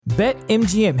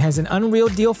BetMGM has an unreal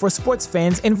deal for sports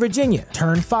fans in Virginia.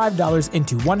 Turn $5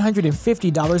 into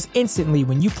 $150 instantly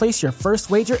when you place your first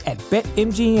wager at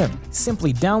BetMGM.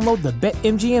 Simply download the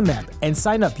BetMGM app and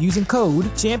sign up using code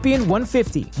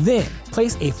Champion150. Then,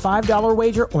 place a $5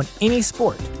 wager on any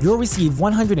sport. You'll receive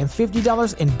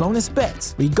 $150 in bonus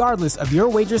bets, regardless of your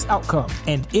wager's outcome.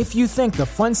 And if you think the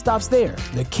fun stops there,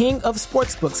 the King of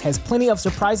Sportsbooks has plenty of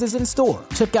surprises in store.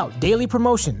 Check out daily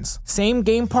promotions,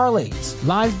 same-game parlays,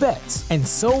 live bets, and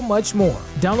so much more.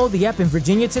 Download the app in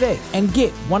Virginia today and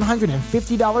get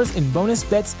 $150 in bonus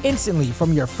bets instantly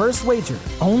from your first wager.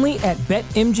 Only at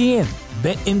BetMGM.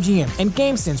 BetMGM and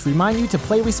GameSense remind you to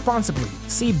play responsibly.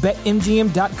 See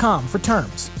BetMGM.com for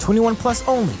terms. 21 plus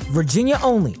only. Virginia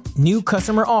only. New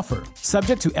customer offer.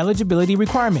 Subject to eligibility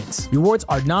requirements. Rewards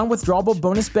are non-withdrawable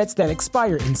bonus bets that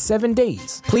expire in 7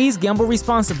 days. Please gamble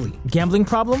responsibly. Gambling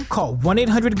problem? Call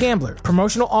 1-800-GAMBLER.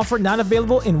 Promotional offer not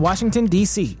available in Washington,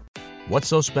 D.C. What's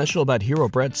so special about Hero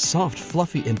Bread's soft,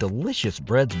 fluffy, and delicious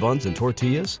breads, buns, and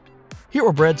tortillas?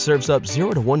 Hero Bread serves up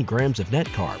 0 to 1 grams of net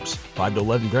carbs, 5 to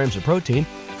 11 grams of protein,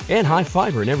 and high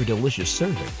fiber in every delicious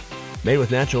serving. Made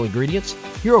with natural ingredients,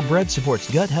 Hero Bread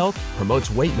supports gut health, promotes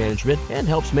weight management, and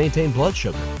helps maintain blood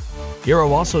sugar.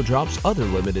 Hero also drops other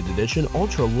limited edition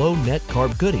ultra-low net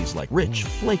carb goodies like rich,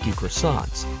 flaky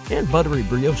croissants and buttery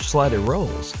brioche slider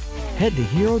rolls. Head to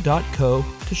hero.co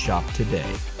to shop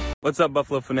today. What's up,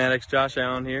 Buffalo Fanatics? Josh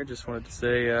Allen here. Just wanted to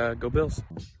say, go Bills.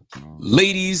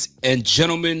 Ladies and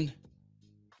gentlemen,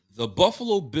 the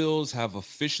Buffalo Bills have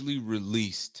officially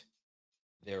released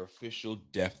their official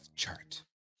depth chart.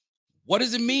 What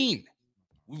does it mean?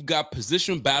 We've got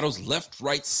position battles left,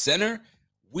 right, center.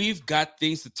 We've got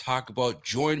things to talk about.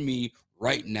 Join me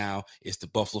right now. It's the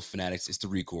Buffalo Fanatics. It's the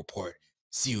Rico Report.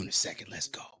 See you in a second. Let's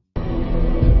go.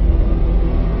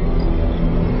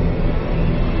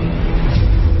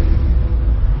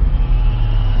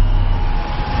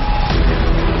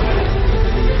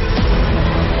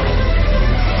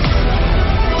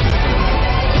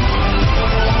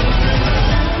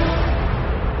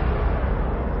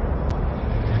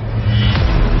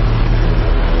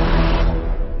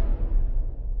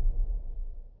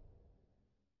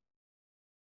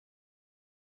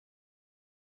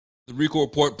 The Rico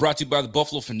Report brought to you by the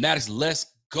Buffalo Fanatics. Let's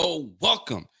go.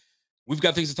 Welcome. We've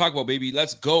got things to talk about, baby.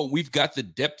 Let's go. We've got the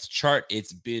depth chart.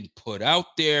 It's been put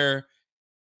out there.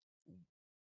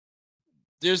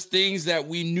 There's things that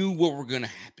we knew what were going to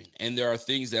happen, and there are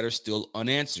things that are still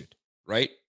unanswered, right?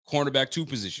 Cornerback 2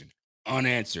 position,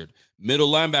 unanswered. Middle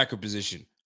linebacker position,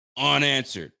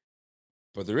 unanswered.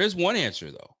 But there is one answer,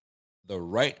 though. The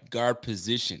right guard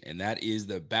position, and that is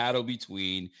the battle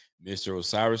between Mr.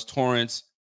 Osiris Torrance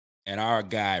and our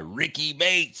guy, Ricky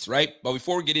Bates, right? But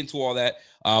before we get into all that,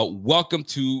 welcome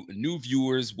to new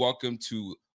viewers. Welcome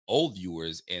to old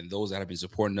viewers and those that have been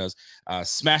supporting us.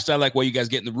 Smash that like while you guys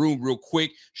get in the room real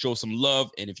quick. Show some love.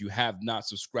 And if you have not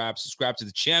subscribed, subscribe to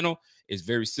the channel. It's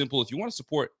very simple. If you want to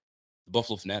support the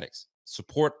Buffalo Fanatics,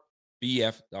 support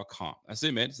bf.com. That's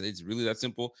it, man. It's really that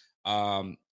simple.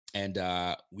 And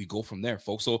we go from there,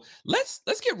 folks. So let's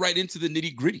get right into the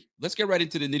nitty-gritty. Let's get right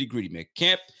into the nitty-gritty, man.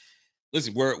 Camp.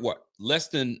 Listen, we're at what? Less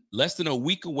than a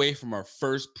week away from our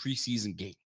first preseason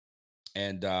game.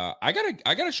 And I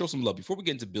gotta show some love before we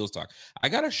get into Bills talk. I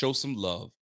gotta show some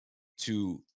love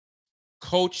to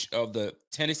coach of the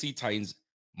Tennessee Titans,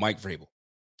 Mike Vrabel.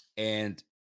 And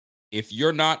if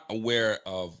you're not aware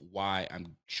of why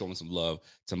I'm showing some love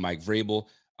to Mike Vrabel,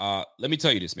 let me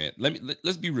tell you this, man.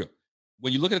 Let's be real.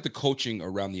 When you look at the coaching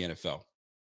around the NFL,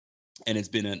 and it's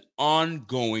been an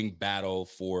ongoing battle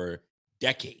for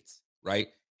decades. Right.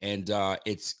 And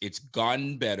it's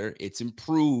gotten better. It's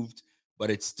improved,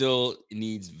 but it still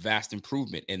needs vast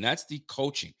improvement. And that's the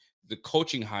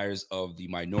coaching hires of the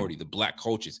minority, the black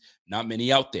coaches. Not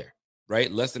many out there.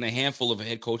 Right. Less than a handful of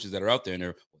head coaches that are out there. And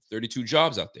there are 32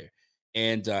 jobs out there.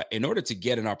 And in order to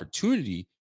get an opportunity,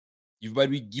 you've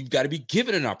got to be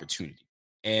given an opportunity.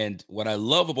 And what I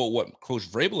love about what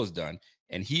Coach Vrabel has done,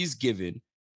 and he's given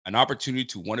an opportunity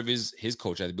to one of his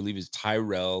coaches, I believe is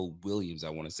Tyrell Williams, I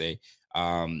want to say.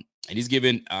 And he's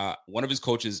given one of his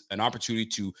coaches an opportunity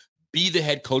to be the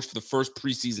head coach for the first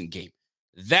preseason game.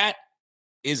 That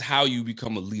is how you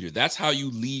become a leader. That's how you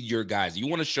lead your guys. You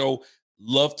want to show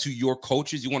love to your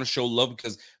coaches. You want to show love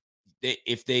because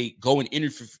if they go and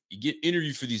get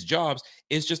interviewed for these jobs,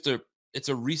 it's a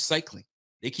recycling.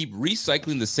 They keep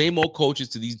recycling the same old coaches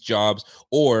to these jobs,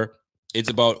 or it's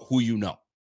about who you know.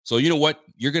 So you know what?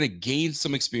 You're going to gain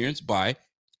some experience by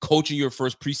coaching your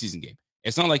first preseason game.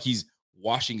 It's not like he's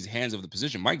washing his hands of the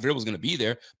position. Mike Vrabel is going to be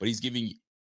there, but he's giving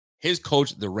his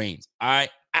coach the reins. I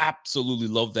absolutely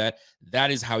love that.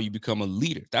 That is how you become a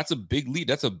leader. That's a big lead.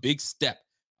 That's a big step.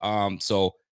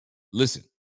 So listen,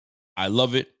 I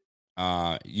love it.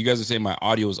 You guys are saying my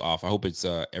audio is off. I hope it's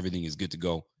everything is good to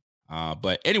go.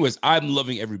 But anyways, I'm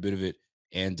loving every bit of it.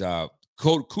 And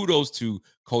kudos to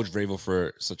Coach Vrabel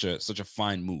for such a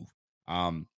fine move.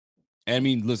 And I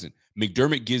mean, listen,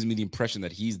 McDermott gives me the impression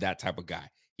that he's that type of guy.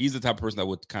 He's the type of person that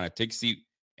would kind of take a seat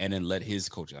and then let his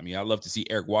coach. I mean, I'd love to see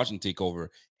Eric Washington take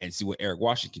over and see what Eric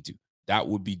Washington can do. That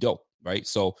would be dope, right?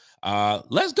 So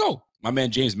let's go. My man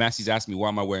James Massey's asked me, why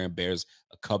am I wearing a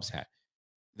Cubs hat?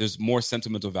 There's more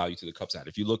sentimental value to the Cubs hat.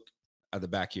 If you look at the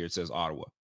back here, it says Ottawa,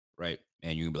 right?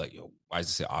 And you're gonna be like, yo, why does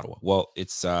it say Ottawa? Well,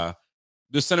 it's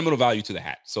there's sentimental value to the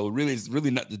hat. So really, it's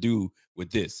really nothing to do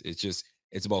with this.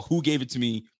 It's about who gave it to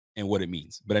me and what it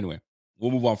means. But anyway,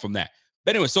 we'll move on from that.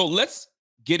 But anyway, so let's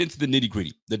get into the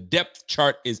nitty-gritty. The depth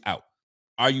chart is out.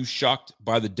 Are you shocked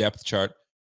by the depth chart?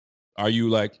 Are you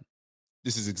like,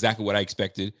 this is exactly what I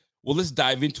expected? Well, let's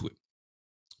dive into it.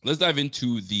 Let's dive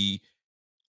into the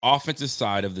offensive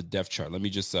side of the depth chart. Let me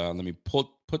just let me put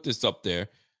this up there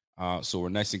so we're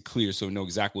nice and clear, so we know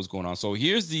exactly what's going on. So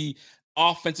here's the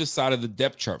offensive side of the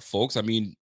depth chart, folks. I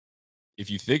mean, if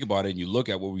you think about it and you look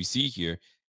at what we see here,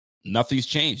 nothing's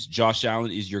changed. Josh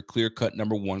Allen is your clear-cut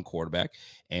number one quarterback,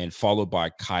 and followed by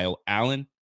Kyle Allen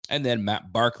and then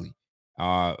Matt Barkley.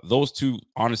 Those two,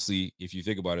 honestly, if you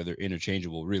think about it, they're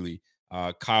interchangeable, really.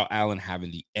 Kyle Allen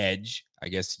having the edge, I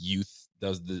guess youth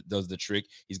does the trick.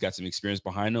 He's got some experience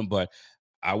behind him, but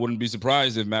I wouldn't be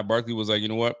surprised if Matt Barkley was like, you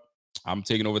know what, I'm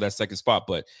taking over that second spot,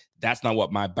 but that's not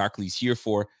what Matt Barkley's here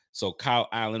for. So Kyle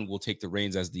Allen will take the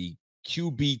reins as the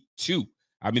QB2.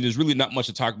 I mean, there's really not much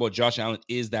to talk about. Josh Allen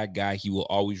is that guy. He will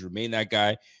always remain that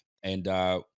guy. And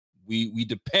we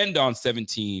depend on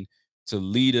 17 to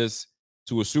lead us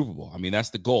to a Super Bowl. I mean, that's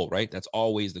the goal, right? That's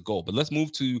always the goal. But let's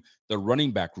move to the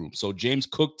running back room. So James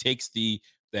Cook takes the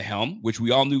helm, which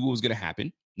we all knew was going to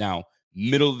happen. Now,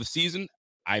 middle of the season,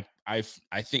 I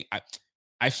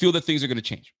feel that things are going to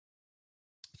change.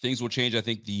 Things will change. I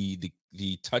think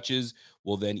the touches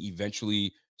will then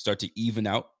eventually start to even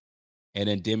out. And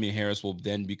then Damian Harris will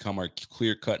then become our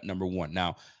clear-cut number one.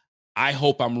 Now, I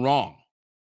hope I'm wrong.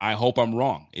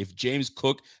 If James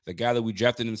Cook, the guy that we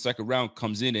drafted in the second round,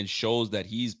 comes in and shows that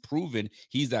he's proven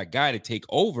he's that guy to take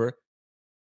over,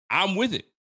 I'm with it.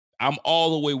 I'm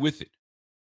all the way with it.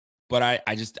 But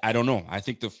I don't know. I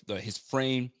think his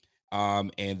frame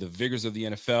and the vigors of the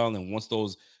NFL, and once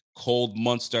those cold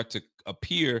months start to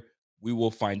appear, we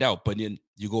will find out. But then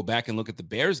you go back and look at the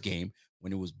Bears game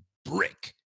when it was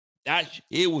brick.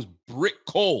 It was brick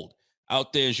cold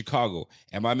out there in Chicago,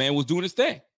 and my man was doing his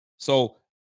thing. So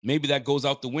maybe that goes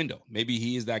out the window. Maybe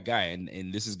he is that guy,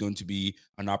 and this is going to be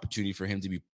an opportunity for him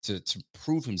to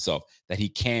prove himself that he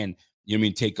can,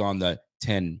 take on the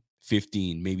 10,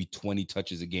 15, maybe 20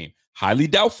 touches a game. Highly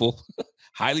doubtful,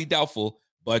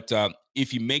 But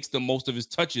if he makes the most of his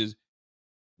touches,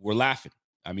 we're laughing.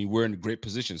 I mean, we're in a great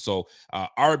position. So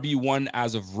RB1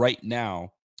 as of right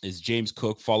now is James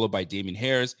Cook, followed by Damian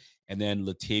Harris, and then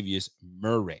Latavius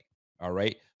Murray. All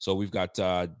right. So we've got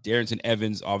Darrington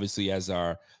Evans, obviously, as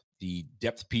the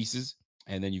depth pieces.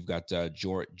 And then you've got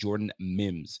Jordan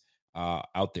Mims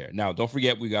out there. Now, don't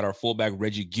forget, we got our fullback,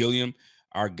 Reggie Gilliam,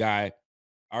 our guy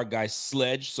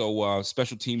Sledge. So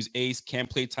special teams ace, can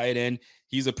play tight end.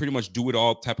 He's a pretty much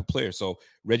do-it-all type of player. So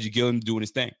Reggie Gilliam doing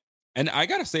his thing. And I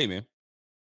got to say, man,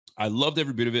 I loved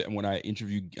every bit of it. And when I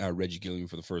interviewed Reggie Gilliam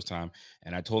for the first time,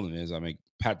 and I told him,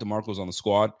 Pat DeMarco's on the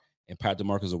squad, and Pat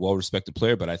DeMarco's a well-respected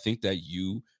player, but I think that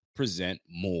you present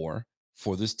more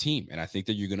for this team, and I think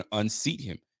that you're going to unseat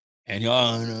him. And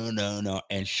no.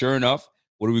 And sure enough,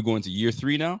 what are we going to year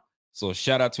 3 now? So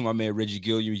shout out to my man Reggie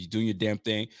Gilliam. You're doing your damn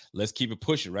thing. Let's keep it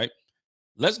pushing, right?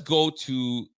 Let's go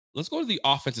to the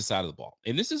offensive side of the ball.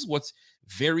 And this is what's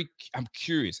I'm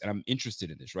curious and I'm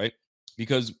interested in this, right?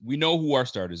 Because we know who our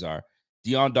starters are.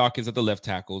 Deion Dawkins at the left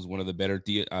tackle is one of the better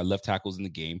left tackles in the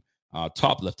game,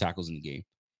 top left tackles in the game.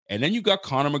 And then you got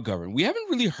Connor McGovern. We haven't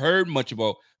really heard much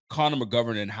about Connor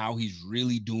McGovern and how he's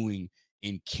really doing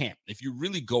in camp. If you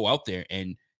really go out there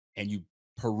and you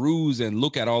peruse and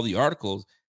look at all the articles,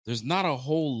 there's not a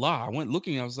whole lot. I went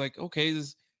looking, I was like, okay,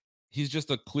 he's just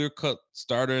a clear-cut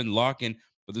starter and lock,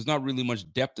 but there's not really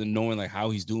much depth in knowing like how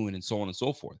he's doing and so on and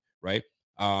so forth, right?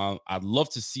 I'd love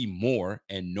to see more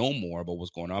and know more about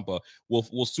what's going on, but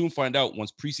we'll soon find out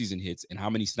once preseason hits and how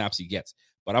many snaps he gets.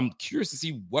 But I'm curious to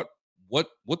see what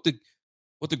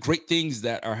the great things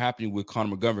that are happening with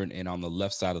Connor McGovern and on the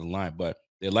left side of the line. But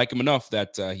they like him enough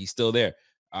that he's still there.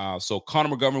 So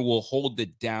Connor McGovern will hold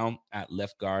it down at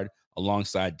left guard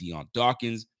alongside Deion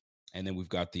Dawkins. And then we've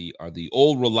got the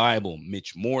old reliable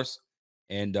Mitch Morse.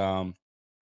 And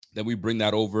then we bring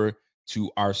that over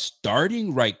to our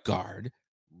starting right guard,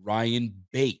 Ryan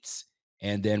Bates.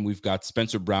 And then we've got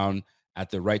Spencer Brown at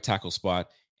the right tackle spot.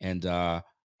 And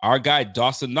our guy,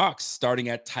 Dawson Knox, starting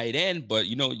at tight end. But,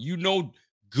 you know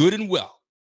good and well,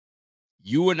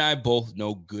 you and I both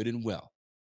know good and well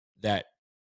that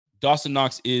Dawson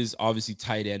Knox is obviously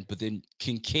tight end, but then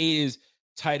Kincaid is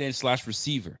tight end /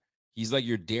 receiver. He's like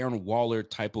your Darren Waller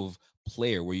type of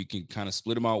player where you can kind of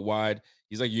split him out wide.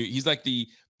 He's like the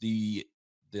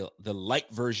light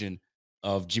version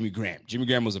of Jimmy Graham. Jimmy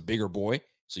Graham was a bigger boy,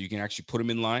 so you can actually put him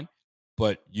in line,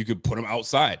 but you could put him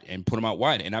outside and put him out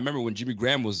wide. And I remember when Jimmy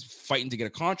Graham was fighting to get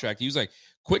a contract, he was like,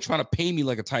 "Quit trying to pay me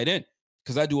like a tight end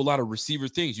because I do a lot of receiver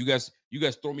things. You guys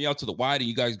throw me out to the wide, and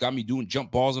you guys got me doing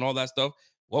jump balls and all that stuff.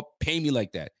 Well, pay me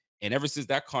like that." And ever since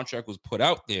that contract was put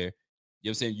out there, you know what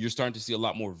I'm saying, you're starting to see a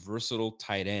lot more versatile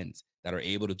tight ends that are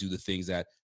able to do the things that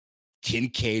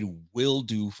Kincaid will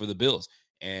do for the Bills.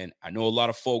 And I know a lot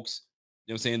of folks,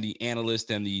 you know what I'm saying, the analysts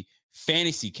and the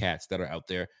fantasy cats that are out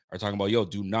there are talking about, yo,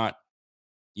 do not,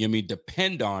 you know what I mean,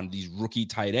 depend on these rookie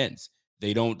tight ends.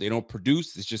 They don't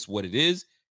produce. It's just what it is.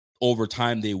 Over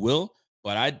time, they will.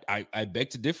 But I beg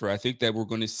to differ. I think that we're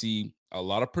going to see a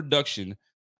lot of production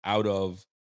out of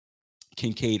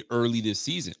Kincaid early this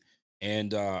season.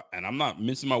 And I'm not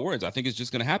mincing my words. I think it's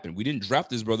just going to happen. We didn't draft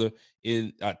this brother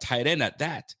in a tight end at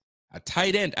that. A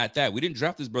tight end at that. We didn't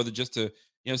draft this brother just to, you know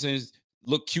what I'm saying,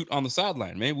 look cute on the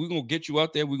sideline, man. We're going to get you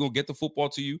out there. We're going to get the football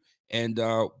to you, and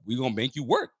we're going to make you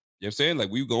work. You know what I'm saying?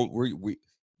 Like,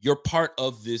 you're part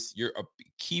of this. You're a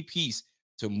key piece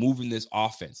to moving this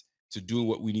offense, to doing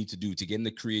what we need to do, to getting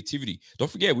the creativity. Don't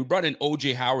forget, we brought in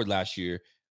O.J. Howard last year,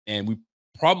 and we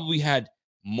probably had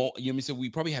more, you know what I mean? So we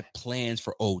probably had plans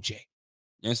for OJ.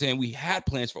 You know what I'm saying? We had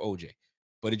plans for OJ,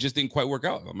 but it just didn't quite work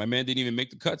out. My man didn't even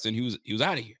make the cuts, and he was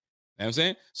out of here. You know what I'm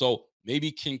saying? So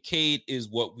maybe Kincaid is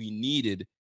what we needed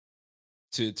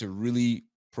to really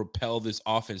propel this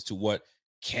offense to what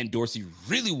Ken Dorsey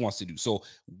really wants to do. So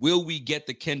will we get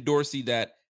the Ken Dorsey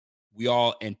that we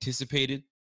all anticipated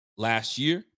last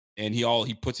year? And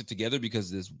he puts it together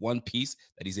because there's one piece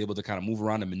that he's able to kind of move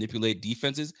around and manipulate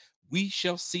defenses. We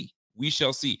shall see. We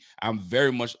shall see. I'm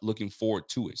very much looking forward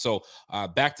to it. So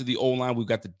back to the O-line, we've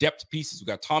got the depth pieces. We've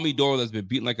got Tommy Doyle that's been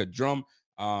beaten like a drum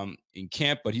in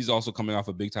camp, but he's also coming off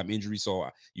a big-time injury, so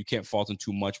you can't fault him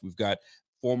too much. We've got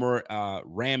former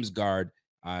Rams guard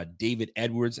David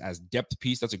Edwards as depth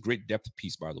piece. That's a great depth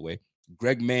piece, by the way.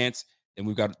 Greg Mance. Then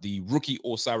we've got the rookie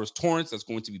Osiris Torrance that's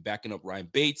going to be backing up Ryan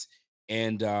Bates,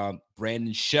 and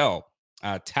Brandon Shell,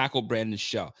 tackle Brandon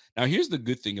Shell. Now, here's the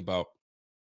good thing about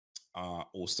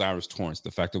Osiris Torrance,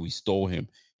 the fact that we stole him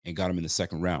and got him in the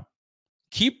second round.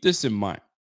 Keep this in mind.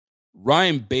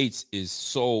 Ryan Bates is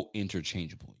so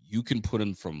interchangeable. You can put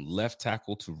him from left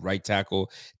tackle to right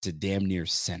tackle to damn near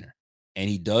center, and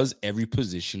he does every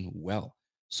position well.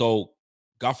 So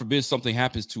God forbid something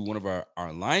happens to one of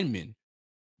our linemen,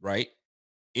 right?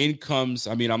 In comes,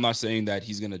 I mean, I'm not saying that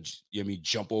he's going to, you know,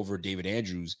 jump over David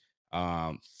Andrews,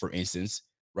 for instance,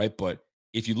 right? But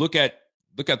if you look at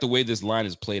the way this line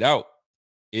is played out,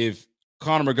 if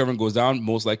Connor McGovern goes down,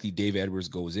 most likely David Edwards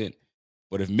goes in.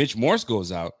 But if Mitch Morse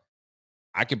goes out,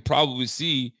 I could probably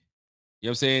see, you know what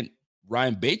I'm saying,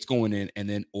 Ryan Bates going in and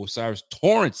then Osiris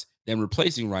Torrance then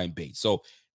replacing Ryan Bates. So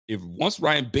if once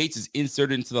Ryan Bates is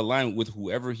inserted into the line with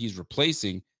whoever he's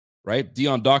replacing, right,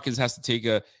 Deion Dawkins has to take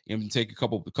a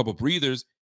couple breathers.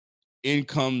 In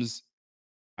comes,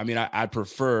 I mean, I'd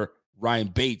prefer Ryan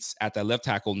Bates at that left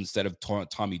tackle instead of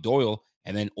Tommy Doyle,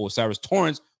 and then Osiris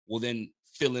Torrance will then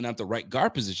fill in at the right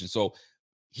guard position. So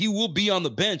he will be on the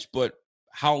bench, but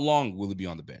how long will he be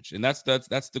on the bench? And that's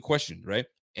the question, right?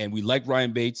 And we like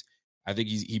Ryan Bates. I think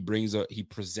he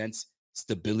presents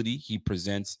stability, he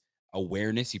presents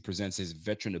awareness, he presents his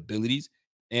veteran abilities.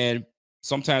 And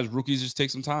sometimes rookies just take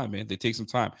some time, man. They take some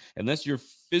time. Unless your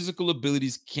physical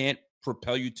abilities can't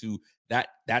propel you to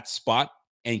that spot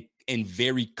and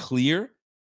very clear,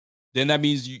 then that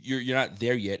means you're not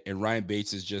there yet. And Ryan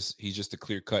Bates is just a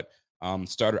clear-cut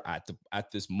starter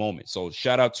at this moment. So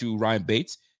shout out to Ryan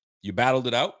Bates. You battled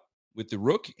it out with the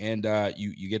Rook, and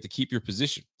you get to keep your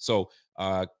position. So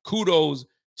kudos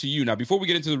to you. Now, before we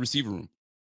get into the receiver room,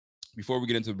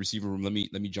 let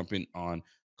me jump in on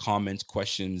comments,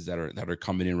 questions that are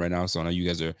coming in right now. So I know you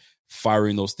guys are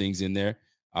firing those things in there.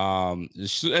 And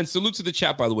salute to the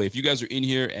chat, by the way. If you guys are in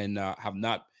here and have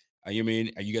not,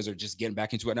 you guys are just getting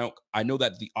back into it now. I know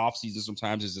that the off season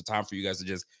sometimes is a time for you guys to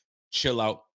just chill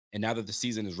out, And now that the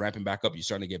season is ramping back up, you're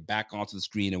starting to get back onto the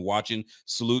screen and watching.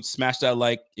 Salute, smash that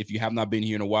like if you have not been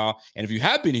here in a while. And if you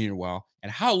have been here in a while,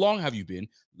 and how long have you been?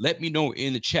 Let me know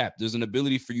in the chat. There's an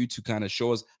ability for you to kind of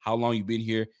show us how long you've been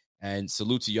here. And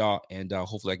salute to y'all. And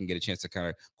hopefully I can get a chance to kind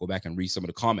of go back and read some of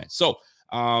the comments. So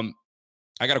I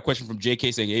got a question from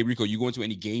JK saying, hey, Rico, you going to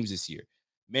any games this year?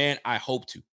 Man, I hope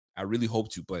to. I really hope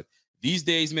to. But these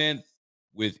days, man,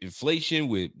 with inflation,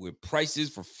 with prices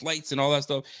for flights and all that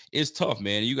stuff, it's tough,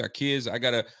 man. You got kids. I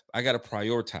gotta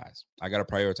prioritize.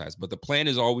 But the plan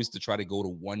is always to try to go to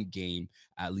one game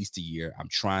at least a year. I'm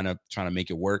trying to make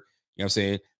it work. You know what I'm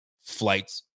saying?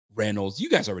 Flights, rentals. You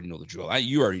guys already know the drill.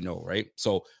 You already know, right?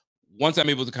 So once I'm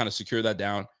able to kind of secure that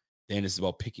down, then it's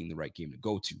about picking the right game to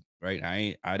go to,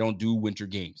 right? I don't do winter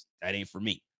games. That ain't for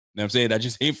me. You know what I'm saying? That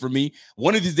just ain't for me.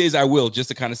 One of these days I will, just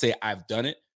to kind of say I've done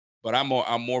it. But I'm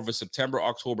more of a September,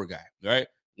 October guy, right?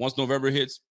 Once November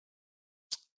hits,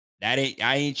 I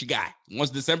ain't your guy. Once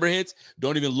December hits,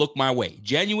 don't even look my way.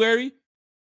 January,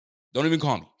 don't even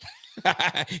call me.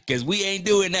 Because we ain't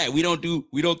doing that. We don't do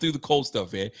the cold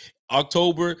stuff, man.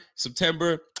 October,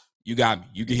 September, you got me.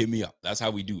 You can hit me up. That's how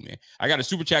we do, man. I got a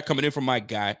super chat coming in from my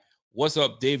guy. What's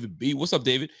up, David B? What's up,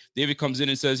 David? David comes in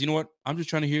and says, you know what? I'm just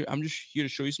here to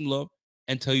show you some love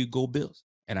and tell you go Bills.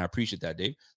 And I appreciate that,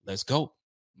 Dave. Let's go.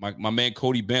 My man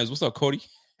Cody Benz. What's up, Cody?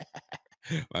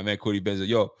 My man Cody Benz.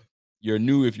 Yo, you're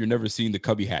new if you're never seen the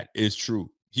Cubby hat. It's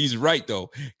true. He's right, though,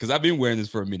 because I've been wearing this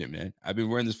for a minute, man.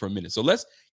 So let's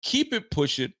keep it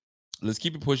pushing.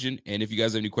 And if you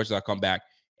guys have any questions, I'll come back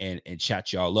and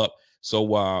chat y'all up.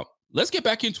 So let's get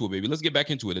back into it, baby. Let's get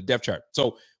back into it. The depth chart.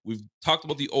 So we've talked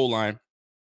about the O-line.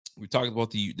 We've talked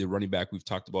about the running back. We've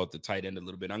talked about the tight end a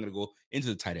little bit. I'm going to go into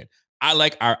the tight end. I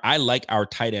like our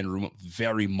tight end room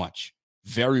very much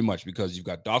because you've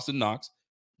got Dawson Knox,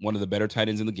 one of the better tight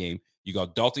ends in the game. You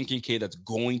got Dalton Kincaid that's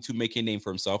going to make a name for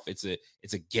himself. It's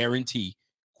a guarantee.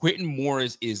 Quentin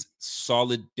Morris is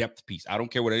solid depth piece. I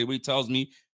don't care what anybody tells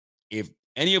me. If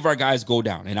any of our guys go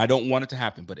down, and I don't want it to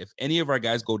happen, but if any of our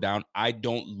guys go down, I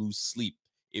don't lose sleep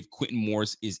if Quentin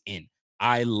Morris is in.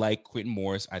 I like Quentin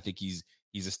Morris. I think he's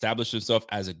established himself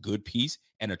as a good piece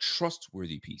and a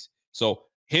trustworthy piece. So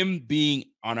him being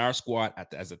on our squad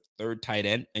as a third tight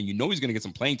end, and he's going to get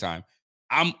some playing time,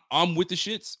 I'm with the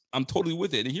shits. I'm totally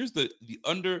with it. And here's the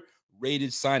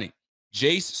underrated signing,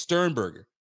 Jace Sternberger.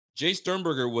 Jace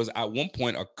Sternberger was at one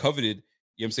point a coveted,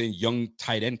 young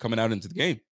tight end coming out into the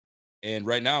game. And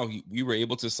right now, we were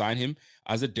able to sign him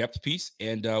as a depth piece,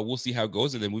 and we'll see how it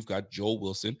goes. And then we've got Joel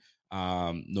Wilson.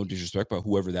 No disrespect, but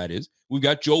whoever that is, we've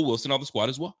got Joel Wilson on the squad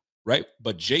as well, right?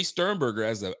 But Jay Sternberger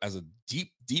as a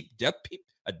deep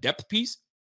depth piece,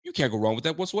 you can't go wrong with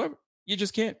that whatsoever. You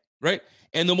just can't, right?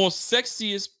 And the most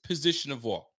sexiest position of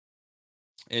all,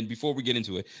 and before we get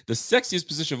into it, the sexiest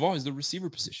position of all is the receiver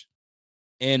position.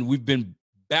 And we've been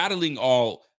battling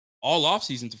all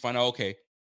offseason to find out, okay,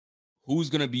 who's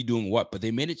going to be doing what? But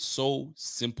they made it so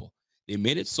simple. They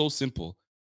made it so simple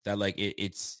that like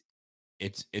it's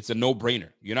a no-brainer.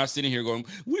 You're not sitting here going,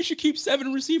 we should keep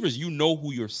 7 receivers. You know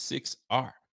who your 6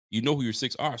 are.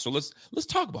 So let's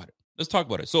talk about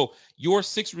it. So your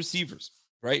 6 receivers,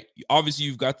 right? Obviously,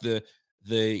 you've got the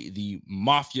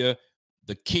mafia,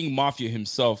 the King Mafia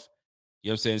himself. You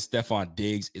know what I'm saying? Stephon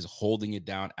Diggs is holding it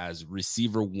down as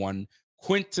receiver 1,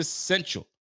 quintessential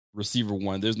receiver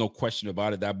 1. There's no question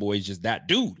about it. That boy is just that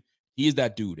dude. He is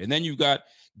that dude. And then you've got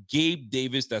Gabe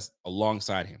Davis that's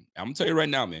alongside him. I'm going to tell you right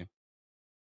now, man,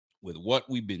 with what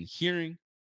we've been hearing,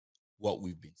 what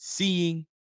we've been seeing,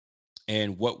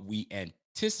 and what we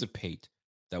anticipate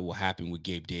that will happen with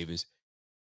Gabe Davis,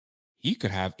 he could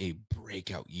have a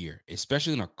breakout year,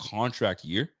 especially in a contract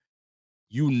year.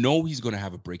 He's going to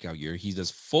have a breakout year. He's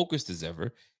as focused as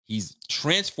ever. He's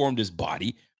transformed his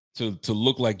body to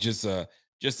look like just a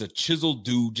chiseled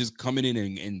dude just coming in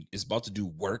and is about to do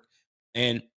work.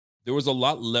 And there was a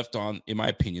lot left on, in my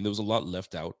opinion, there was a lot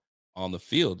left out on the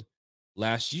field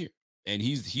last year. And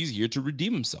he's here to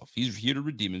redeem himself. He's here to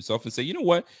redeem himself and say, you know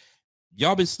what?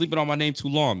 Y'all been sleeping on my name too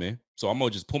long, man. So I'm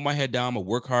going to just put my head down. I'm going to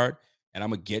work hard and I'm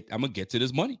going to get to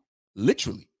this money.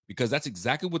 Literally. Because that's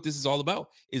exactly what this is all about,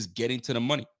 is getting to the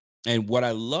money. And what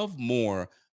I love more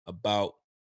about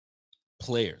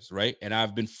players, right? And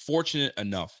I've been fortunate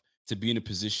enough to be in a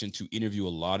position to interview a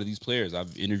lot of these players.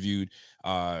 I've interviewed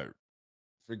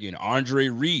friggin' Andre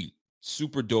Reed,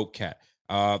 super dope cat,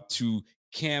 to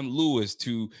Cam Lewis,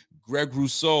 to Greg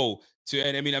Rousseau,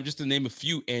 and I mean, I'm just to name a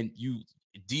few. And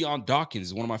Deion Dawkins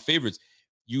is one of my favorites.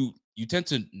 You tend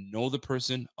to know the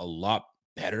person a lot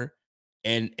better.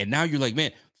 And now you're like,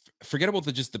 man, forget about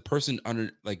just the person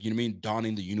under, like, you know what I mean,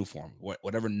 donning the uniform,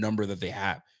 whatever number that they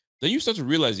have. then you start to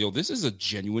realize, this is a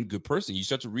genuine good person. You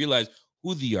start to realize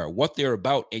who they are, what they're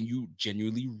about, and you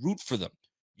genuinely root for them.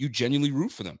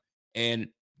 And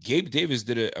Gabe Davis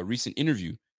did a recent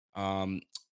interview.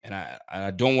 And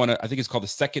I don't want to, I think it's called the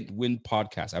Second Wind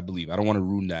Podcast, I believe. I don't want to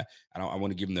ruin that. I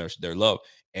want to give them their love.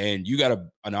 And you got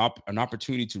an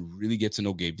opportunity to really get to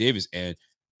know Gabe Davis. And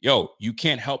you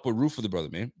can't help but root for the brother,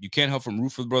 man. You can't help from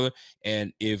root for the brother.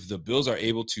 And if the Bills are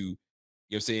able to,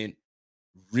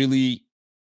 really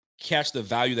catch the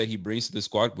value that he brings to the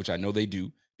squad, which I know they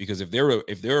do, because if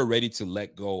they're ready to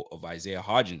let go of Isaiah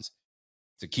Hodgins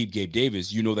to keep Gabe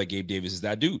Davis, that Gabe Davis is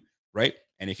that dude, right?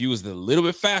 And if he was a little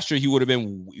bit faster, he would have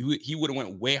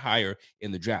went way higher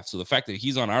in the draft. So the fact that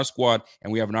he's on our squad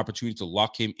and we have an opportunity to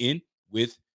lock him in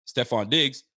with Stephon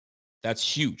Diggs, that's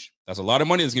huge. That's a lot of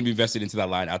money that's going to be invested into that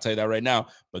line. I'll tell you that right now,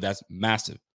 but that's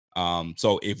massive.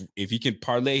 So if he can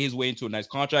parlay his way into a nice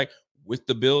contract with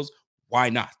the Bills, why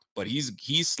not? But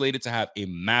he's slated to have a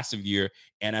massive year,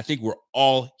 and I think we're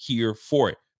all here for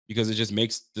it because it just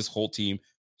makes this whole team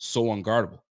so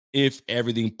unguardable. If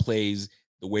everything plays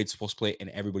the way it's supposed to play and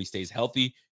everybody stays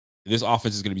healthy, this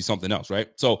offense is going to be something else, right?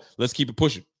 So let's keep it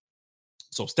pushing.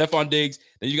 So Stephon Diggs,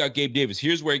 then you got Gabe Davis.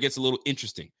 Here's where it gets a little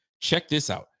interesting. Check this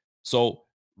out. So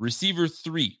receiver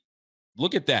 3,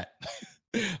 look at that.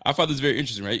 I found this very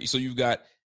interesting, right? So you've got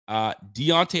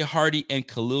Deontay Hardy and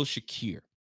Khalil Shakir.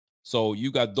 So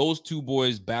you got those two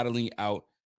boys battling out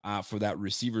for that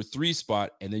receiver 3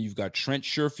 spot. And then you've got Trent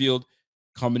Sherfield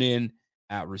coming in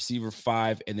at receiver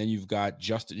 5. And then you've got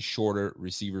Justin Shorter,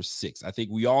 receiver 6. I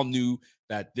think we all knew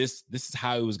that this is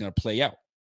how it was going to play out.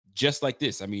 Just like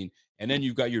this. I mean, and then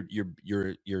you've got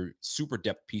your super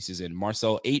depth pieces in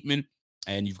Marcel Aitman,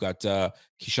 and you've got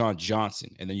Keyshawn Johnson.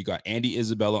 And then you got Andy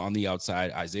Isabella on the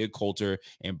outside, Isaiah Coulter,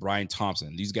 and Brian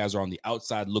Thompson. These guys are on the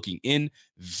outside looking in,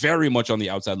 very much on the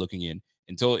outside looking in.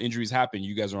 Until injuries happen,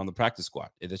 you guys are on the practice squad.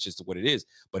 That's just what it is.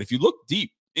 But if you look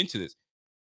deep into this,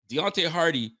 Deontay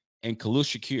Hardy and Khalil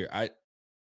Shakir,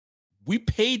 we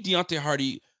paid Deontay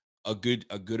Hardy a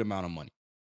good amount of money.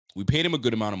 We paid him a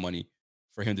good amount of money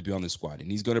for him to be on the squad,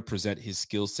 and he's going to present his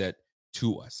skill set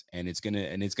to us, and it's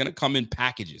gonna come in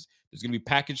packages. There's gonna be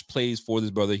package plays for this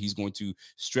brother. He's going to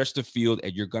stretch the field,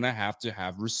 and you're gonna have to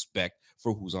have respect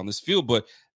for who's on this field. But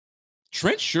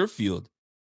Trent Sherfield,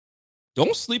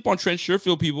 don't sleep on Trent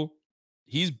Sherfield, people.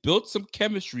 He's built some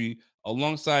chemistry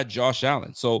alongside Josh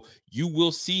Allen, so you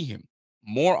will see him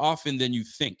more often than you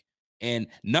think, and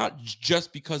not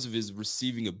just because of his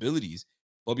receiving abilities,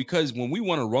 but because when we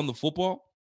want to run the football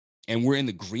and we're in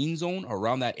the green zone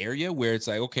around that area where it's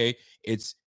like, okay,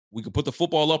 we can put the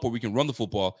football up or we can run the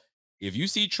football. If you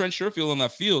see Trent Sherfield on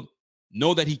that field,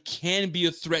 know that he can be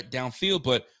a threat downfield,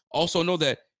 but also know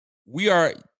that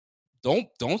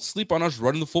don't sleep on us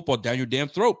running the football down your damn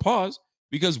throat. Pause,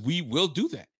 because we will do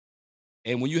that.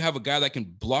 And when you have a guy that can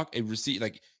block a receive,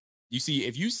 like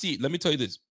let me tell you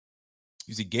this,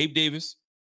 you see Gabe Davis,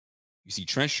 you see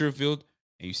Trent Sherfield,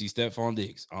 and you see Stephon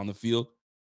Diggs on the field,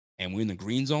 and we're in the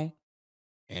green zone,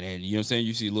 and then, you know what I'm saying,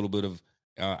 you see a little bit of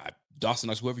Dawson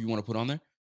Knox, whoever you want to put on there.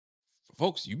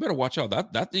 Folks, you better watch out.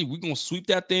 That thing, we're going to sweep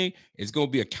that thing. It's going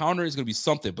to be a counter. It's going to be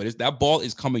something, but that ball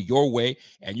is coming your way,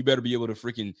 and you better be able to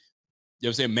freaking, you know what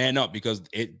I'm saying, man up, because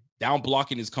down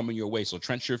blocking is coming your way. So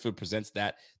Trent Sherfield presents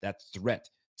that threat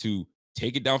to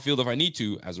take it downfield if I need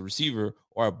to as a receiver,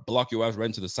 or block your ass right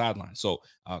into the sideline. So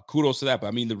kudos to that. But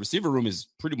I mean, the receiver room is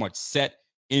pretty much set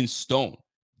in stone.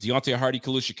 Deontay Hardy,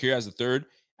 Khalil Shakir as a third.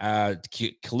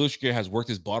 Khalil Shakir has worked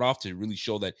his butt off to really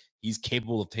show that he's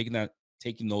capable of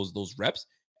taking those reps.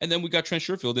 And then we got Trent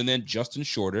Sherfield, and then Justin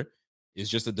Shorter is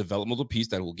just a developmental piece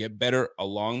that will get better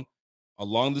along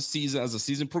the season as the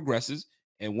season progresses.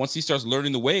 And once he starts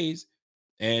learning the ways,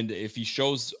 and if he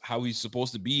shows how he's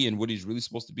supposed to be and what he's really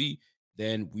supposed to be,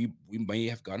 then we may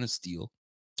have gotten a steal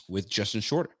with Justin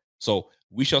Shorter. So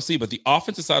we shall see. But the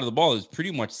offensive side of the ball is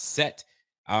pretty much set.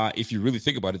 If you really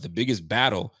think about it, the biggest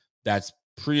battle that's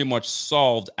pretty much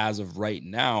solved as of right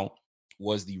now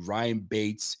was the Ryan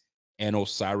Bates and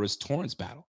Osiris Torrance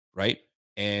battle, right?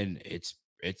 And it's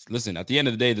listen, at the end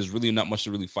of the day, there's really not much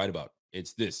to really fight about.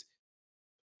 It's this: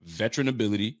 veteran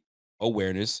ability,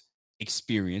 awareness,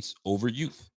 experience over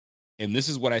youth. And this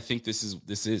is what I think this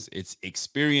is. It's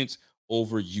experience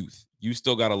over youth. You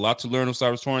still got a lot to learn,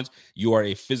 Osiris Torrance. You are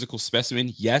a physical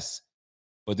specimen, yes,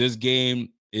 but this game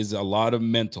is a lot of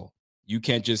mental. You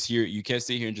can't sit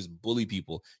here and just bully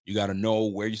people. You got to know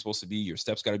where you're supposed to be. Your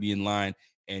steps got to be in line,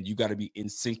 and you got to be in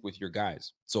sync with your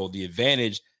guys. So the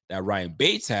advantage that Ryan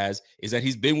Bates has is that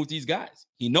he's been with these guys.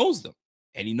 He knows them,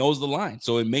 and he knows the line.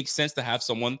 So it makes sense to have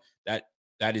someone that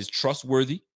is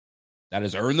trustworthy, that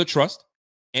has earned the trust,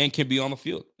 and can be on the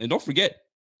field. And don't forget,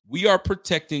 we are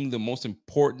protecting the most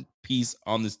important piece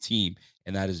on this team,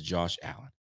 and that is Josh Allen.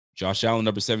 Josh Allen,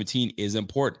 number 17, is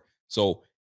important. So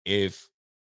if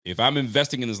I'm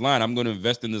investing in this line, I'm going to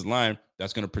invest in this line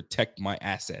that's going to protect my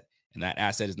asset, and that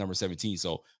asset is number 17.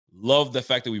 So love the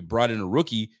fact that we brought in a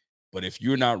rookie, but if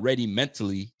you're not ready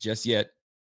mentally just yet,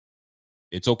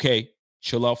 it's okay.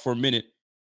 Chill out for a minute.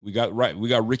 We got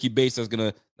Ricky Bates that's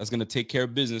gonna take care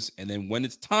of business, and then when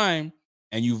it's time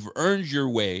and you've earned your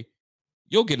way,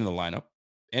 you'll get in the lineup,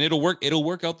 and it'll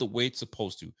work out the way it's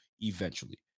supposed to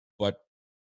eventually. But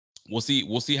we'll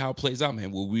see how it plays out,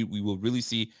 man. We will really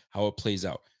see how it plays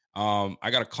out.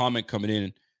 I got a comment coming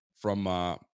in from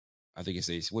I think it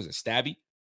says, was it Stabby?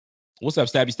 What's up,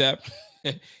 Stabby Stab?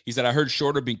 He said, I heard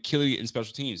Shorter been killing it in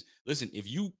special teams. Listen, if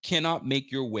you cannot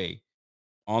make your way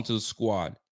onto the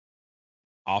squad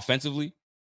offensively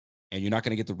and you're not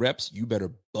going to get the reps, you better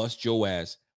bust your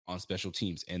ass on special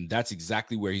teams. And that's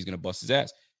exactly where he's going to bust his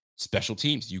ass. Special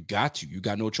teams. You got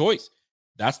no choice.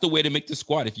 That's the way to make the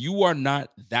squad. If you are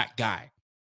not that guy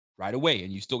right away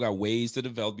and you still got ways to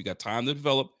develop, you got time to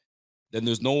develop, then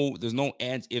there's no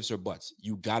ands, ifs, or buts.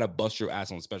 You got to bust your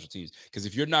ass on special teams. Because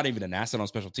if you're not even an asset on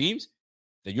special teams,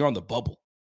 then you're on the bubble.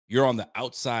 You're on the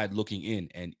outside looking in.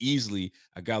 And easily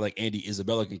a guy like Andy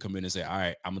Isabella can come in and say, all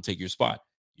right, I'm going to take your spot.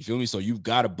 You feel me? So you've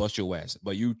got to bust your ass.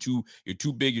 But you're too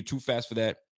big, you're too fast for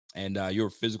that. And you're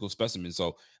a physical specimen.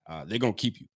 So they're going to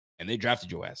keep you. And they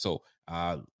drafted your ass. So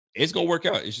it's going to work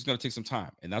out. It's just going to take some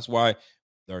time. And that's why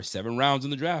there are 7 rounds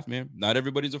in the draft, man. Not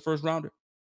everybody's a first rounder.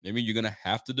 I mean, you're going to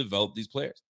have to develop these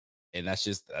players. And that's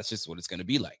just what it's going to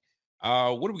be like.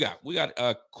 What do we got? We got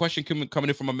a question coming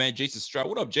in from my man, Jason Stroud.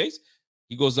 What up, Jace?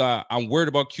 He goes, I'm worried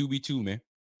about QB2, man.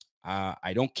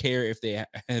 I don't care if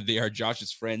they are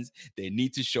Josh's friends. They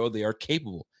need to show they are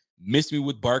capable. Missed me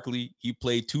with Barkley. He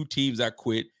played 2 teams that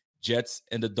quit, Jets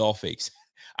and the Dolphins.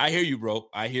 I hear you, bro.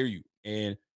 I hear you.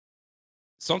 And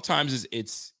sometimes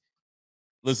it's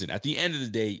listen, at the end of the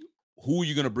day, who are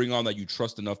you going to bring on that you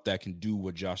trust enough that can do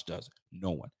what Josh does?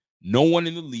 No one. No one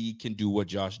in the league can do what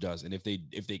Josh does. And if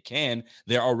they can,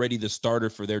 they're already the starter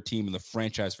for their team and the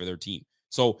franchise for their team.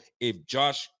 So if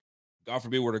Josh, God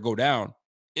forbid, were to go down,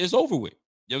 it's over with.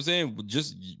 You know what I'm saying?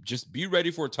 Just be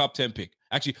ready for a top 10 pick.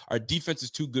 Actually, our defense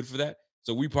is too good for that.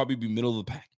 So we probably be middle of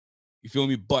the pack. You feel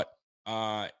me? But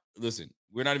listen,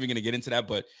 we're not even going to get into that,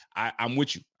 but I'm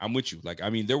with you. I'm with you. Like,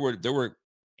 I mean, there were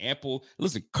ample.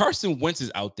 Listen, Carson Wentz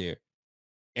is out there.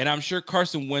 And I'm sure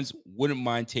Carson Wentz wouldn't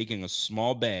mind taking a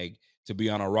small bag to be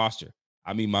on our roster.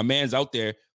 I mean, my man's out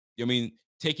there, I mean,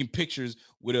 taking pictures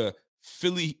with a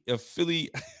Philly.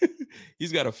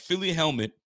 He's got a Philly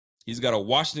helmet. He's got a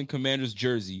Washington Commanders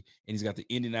jersey, and he's got the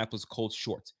Indianapolis Colts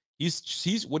shorts.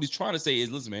 He's what he's trying to say is,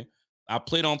 listen, man, I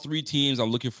played on 3 teams.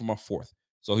 I'm looking for my 4th.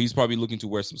 So he's probably looking to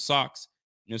wear some socks.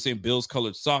 You know what I'm saying? Bills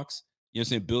colored socks. You know what I'm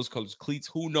saying? Bills colored cleats.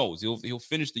 Who knows? He'll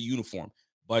finish the uniform.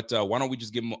 But why don't we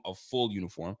just give him a full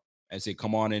uniform and say,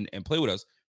 come on in and play with us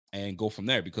and go from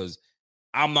there? Because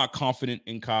I'm not confident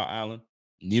in Kyle Allen.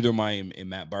 Neither am I in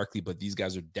Matt Barkley, but these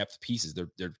guys are depth pieces.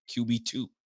 They're QB2.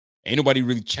 Ain't nobody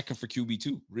really checking for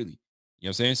QB2, really. You know what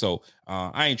I'm saying? So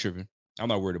I ain't tripping. I'm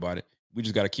not worried about it. We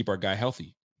just got to keep our guy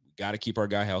healthy. We got to keep our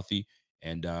guy healthy,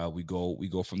 and we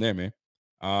go from there, man.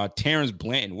 Terrence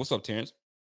Blanton. What's up, Terrence?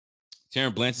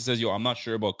 Terrence Blanton says, yo, I'm not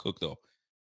sure about Cook, though.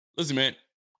 Listen, man.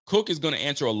 Cook is going to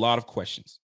answer a lot of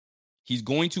questions. He's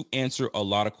going to answer a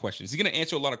lot of questions. He's going to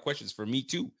answer a lot of questions for me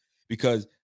too, because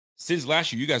since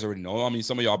last year, you guys already know. I mean,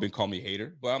 some of y'all been calling me a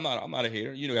hater, but I'm not a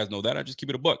hater. You guys know that. I just keep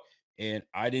it a buck. And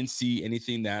I didn't see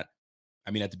anything that,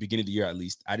 I mean, at the beginning of the year, at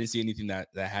least, I didn't see anything that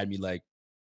had me like,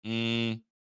 I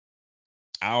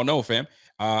don't know, fam.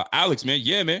 Alex, man.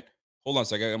 Yeah, man. Hold on a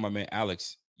second. I got my man,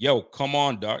 Alex. Yo, come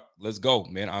on, Doc. Let's go,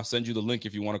 man. I'll send you the link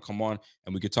if you want to come on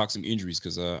and we could talk some injuries,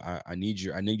 because I need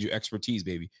your expertise,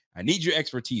 baby. I need your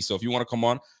expertise. So if you want to come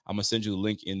on, I'm gonna send you the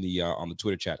link in the on the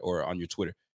Twitter chat or on your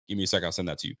Twitter. Give me a second, I'll send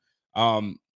that to you.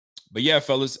 But yeah,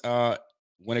 fellas,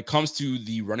 when it comes to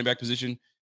the running back position,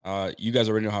 you guys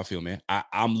already know how I feel, man.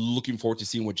 I'm looking forward to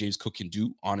seeing what James Cook can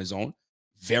do on his own.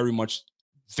 Very much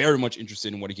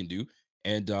interested in what he can do.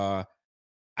 And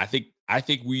I think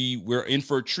we're in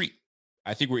for a treat.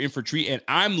 I think we're in for a treat, and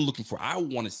I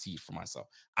want to see it for myself.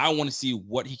 I want to see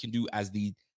what he can do as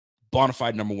the bona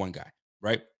fide number 1 guy,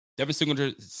 right? Devin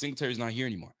Singletary is not here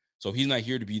anymore. So he's not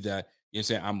here to be that, you know what I'm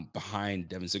saying, I'm behind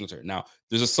Devin Singletary. Now,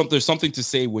 there's something to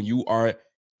say when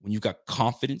you've got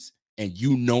confidence and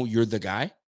you know you're the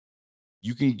guy,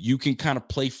 you can kind of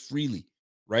play freely,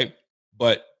 right?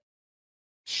 But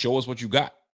show us what you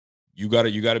got. You got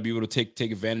to be able to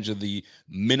take advantage of the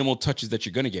minimal touches that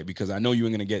you're going to get, because I know you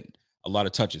ain't going to get a lot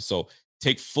of touches. So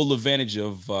take full advantage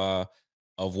of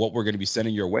of what we're going to be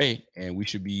sending your way, and we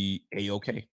should be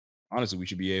a-okay. Honestly, we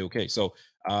should be a-okay. So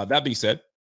that being said,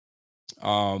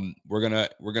 we're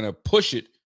gonna push it.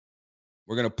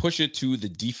 We're gonna push it to the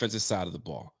defensive side of the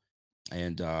ball,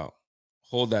 and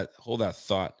hold that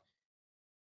thought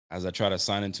as I try to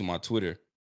sign into my Twitter.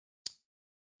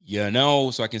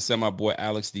 So I can send my boy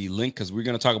Alex the link, because we're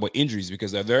going to talk about injuries,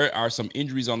 because there are some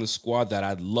injuries on the squad that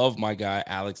I'd love my guy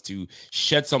Alex to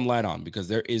shed some light on, because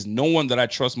there is no one that I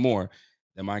trust more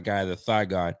than my guy, the thigh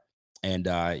guy. And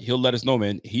he'll let us know,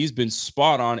 man. He's been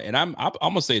spot on. And I'm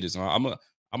going to say this. I'm going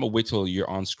to wait till you're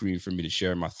on screen for me to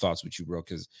share my thoughts with you, bro,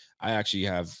 because I actually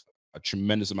have a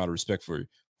tremendous amount of respect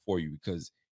for you,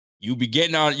 because you be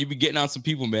getting on some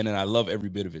people, man, and I love every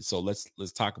bit of it. So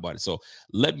let's talk about it. So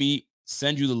let me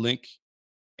send you the link,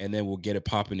 and then we'll get it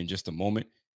popping in just a moment.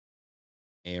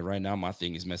 And right now my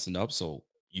thing is messing up, so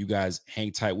you guys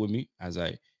hang tight with me as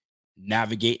I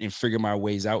navigate and figure my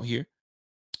ways out here.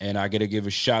 And I gotta give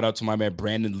a shout out to my man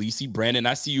Brandon Lisi. Brandon,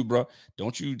 I see you, bro.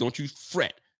 Don't you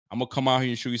fret. I'm gonna come out here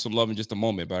and show you some love in just a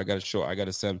moment, but I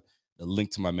gotta send the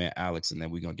link to my man Alex, and then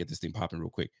we're gonna get this thing popping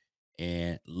real quick.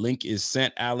 And link is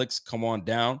sent. Alex, come on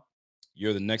down.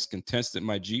 You're the next contestant,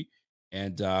 my G.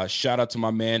 And shout out to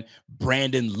my man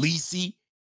Brandon Lisi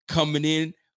coming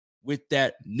in with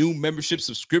that new membership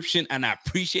subscription, and I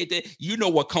appreciate that. You know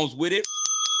what comes with it.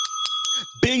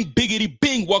 Bing, biggity,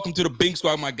 bing. Welcome to the Bing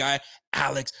Squad, my guy,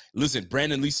 Alex. Listen,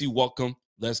 Brandon Lisi, welcome.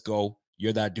 Let's go.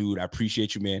 You're that dude. I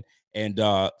appreciate you, man. And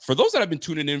for those that have been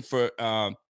tuning in for,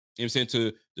 to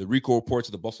the Rico Report,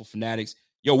 to the Buffalo Fanatics,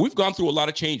 we've gone through a lot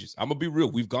of changes. I'm going to be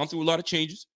real. We've gone through a lot of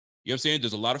changes. You know what I'm saying?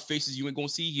 There's a lot of faces you ain't going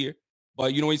to see here.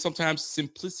 But, sometimes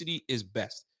simplicity is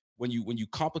best. When you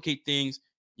complicate things,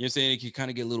 you know what I'm saying, it can kind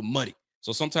of get a little muddy.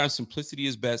 So sometimes simplicity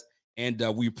is best. And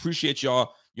we appreciate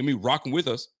y'all, rocking with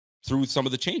us through some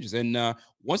of the changes. And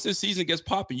once this season gets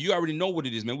popping, you already know what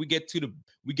it is, man. We get to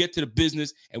the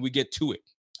business, and we get to it.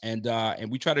 And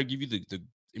we try to give you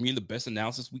the best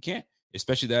analysis we can,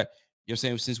 especially that,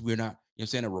 since we're not,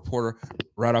 a reporter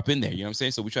right up in there,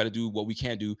 So we try to do what we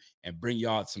can do and bring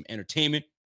y'all some entertainment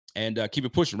and keep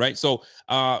it pushing, right? So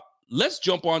let's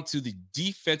jump on to the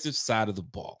defensive side of the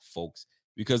ball, folks,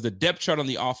 because the depth chart on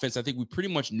the offense, I think we pretty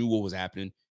much knew what was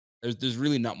happening. There's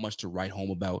really not much to write home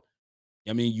about.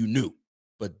 I mean, you knew,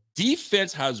 but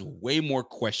defense has way more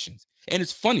questions. And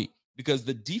it's funny because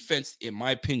the defense, in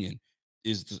my opinion,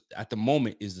 at the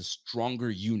moment is the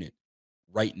stronger unit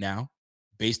right now,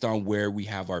 based on where we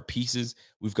have our pieces.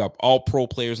 We've got all pro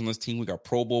players on this team. We got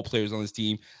Pro Bowl players on this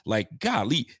team. Like,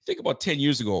 golly, think about 10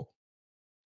 years ago,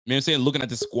 looking at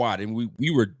the squad, and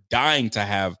we were dying to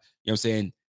have,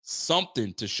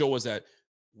 something to show us that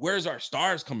where's our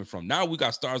stars coming from. Now we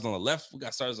got stars on the left, we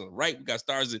got stars on the right, we got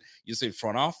stars in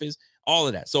front office, all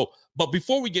of that. So, but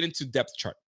before we get into depth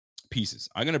chart pieces,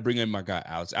 I'm gonna bring in my guy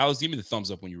Alex. Alex, give me the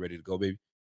thumbs up when you're ready to go, baby.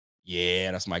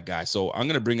 Yeah, that's my guy. So I'm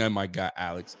gonna bring in my guy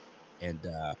Alex, and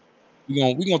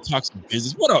we're gonna talk some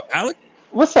business. What up, Alex?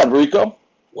 What's up, Rico?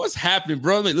 What's happening,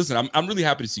 bro? Listen, I'm really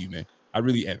happy to see you, man. I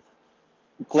really am.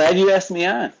 Glad you asked me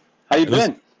on. How you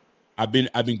been? I've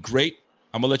been great.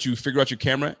 I'm gonna let you figure out your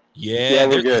camera. Yeah,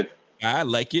 we're good. I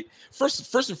like it.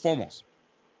 First and foremost,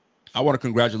 I want to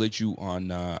congratulate you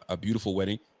on a beautiful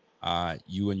wedding.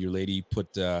 You and your lady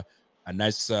put a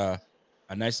nice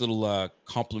little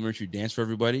complimentary dance for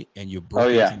everybody, and you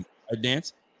broke into a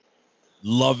dance.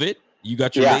 Love it. You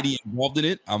got your lady involved in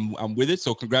it. I'm with it.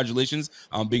 So congratulations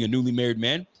on being a newly married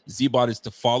man. Z-Bot is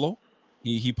to follow.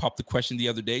 He popped the question the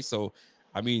other day. So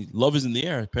I mean, love is in the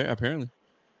air, apparently.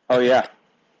 Oh yeah.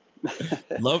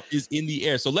 Love is in the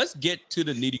air. So let's get to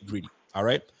the nitty gritty. All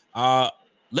right.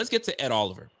 Let's get to Ed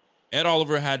Oliver. Ed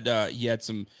Oliver had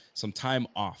some time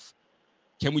off.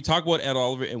 Can we talk about Ed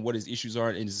Oliver and what his issues are?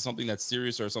 And is it something that's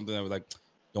serious or something that we're like,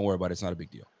 don't worry about it, it's not a big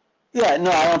deal? Yeah,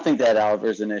 no, I don't think that Oliver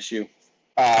is an issue.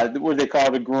 What they call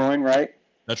it, a groin, right?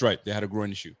 That's right. They had a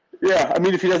groin issue. Yeah, I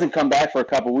mean, if he doesn't come back for a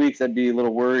couple weeks, I'd be a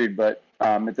little worried. But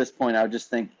at this point, I would just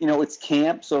think, it's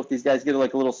camp. So if these guys get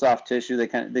like a little soft tissue,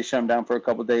 they shut them down for a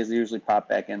couple of days. They usually pop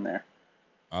back in there.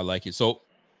 I like it. So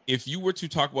if you were to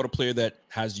talk about a player that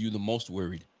has you the most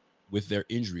worried with their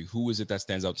injury, who is it that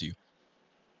stands out to you?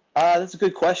 That's a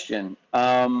good question.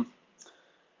 I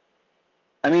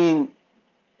mean,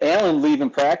 Allen leaving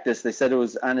practice, they said it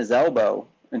was on his elbow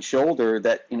and shoulder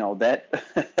that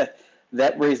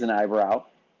that raised an eyebrow.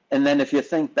 And then if you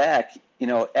think back,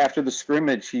 after the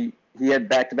scrimmage, he had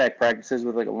back-to-back practices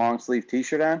with like a long sleeve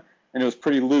T-shirt on, and it was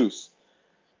pretty loose.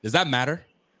 Does that matter?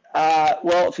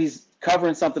 Well, if he's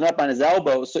covering something up on his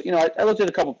elbow, so I looked at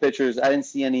a couple pictures. I didn't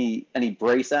see any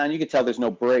brace on. You could tell there's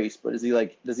no brace, but does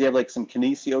he have like some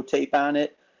kinesio tape on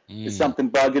it? Is something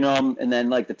bugging him? And then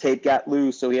like the tape got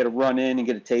loose, so he had to run in and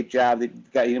get a tape job. He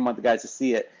didn't want the guys to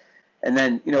see it. And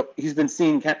then, he's been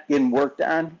seen getting worked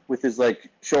on with his like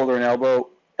shoulder and elbow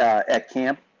at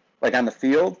camp, like on the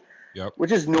field,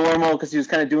 which is normal because he was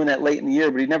kind of doing that late in the year,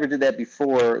 but he never did that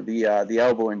before the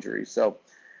elbow injury. So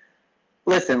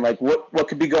listen, like what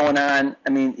could be going on? I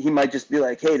mean, he might just be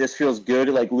like, hey, this feels good.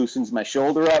 It like loosens my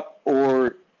shoulder up,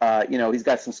 or he's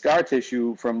got some scar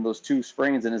tissue from those 2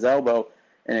 sprains in his elbow,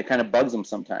 and it kind of bugs him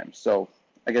sometimes. So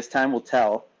I guess time will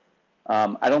tell.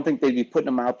 I don't think they'd be putting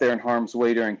him out there in harm's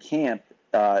way during camp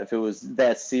if it was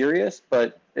that serious,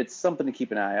 but it's something to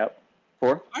keep an eye out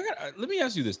for. Let me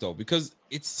ask you this though, because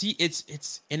it's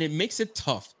and it makes it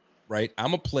tough, right?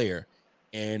 I'm a player,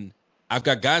 and I've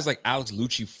got guys like Alex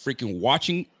Lucci freaking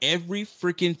watching every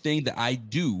freaking thing that I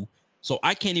do, so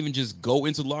I can't even just go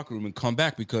into the locker room and come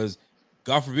back, because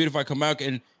God forbid if I come out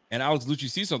and Alex Lucci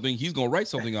sees something, he's gonna write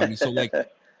something on me. So like,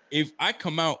 if I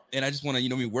come out and I just want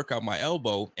to, work out my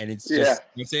elbow, and it's just, you know what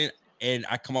I'm saying, and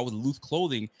I come out with loose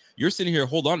clothing, you're sitting here,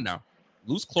 hold on now.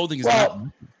 Loose clothing is not.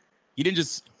 He didn't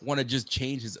just want to just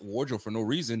change his wardrobe for no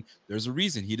reason. There's a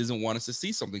reason. He doesn't want us to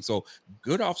see something. So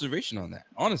good observation on that,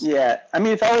 honestly. Yeah. I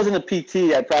mean, if I wasn't a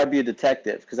PT, I'd probably be a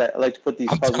detective, because I like to put these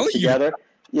puzzles together.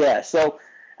 Yeah. So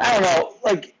I don't know.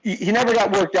 Like, he never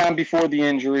got worked on before the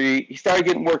injury. He started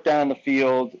getting worked on in the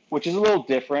field, which is a little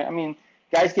different. I mean,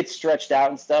 guys get stretched out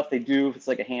and stuff. They do if it's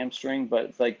like a hamstring, but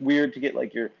it's like weird to get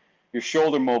like your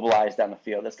shoulder mobilized on the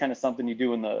field. That's kind of something you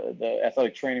do in the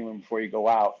athletic training room before you go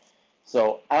out.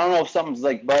 So I don't know if something's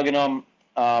like bugging him.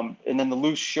 And then the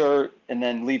loose shirt, and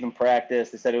then leaving practice.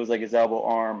 They said it was like his elbow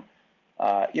arm.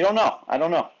 You don't know. I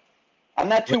don't know. I'm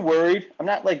not too worried. I'm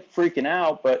not like freaking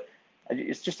out, but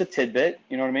it's just a tidbit.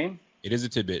 You know what I mean? It is a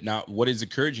tidbit. Now, what is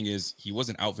encouraging is he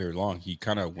wasn't out very long. He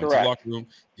kind of went to the locker room,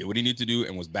 did what he needed to do,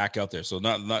 and was back out there. So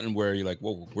nothing where you're like,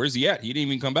 whoa, where's he at? He didn't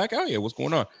even come back out yet. What's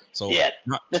going on? So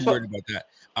not too worried about that.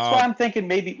 So I'm thinking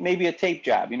maybe a tape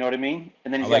job. You know what I mean?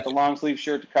 And then he's got the long sleeve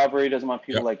shirt to cover. He doesn't want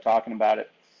people like talking about it.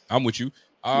 I'm with you.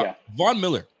 Von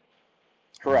Miller.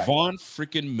 Correct. Von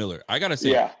freaking Miller. I gotta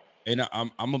say, and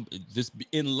this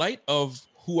in light of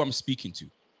who I'm speaking to.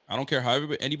 I don't care how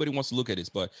anybody wants to look at this,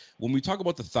 but when we talk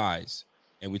about the thighs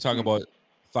and we talk about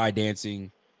thigh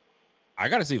dancing, I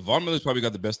gotta say Von Miller's probably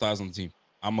got the best thighs on the team.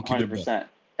 I'm gonna keep 100%.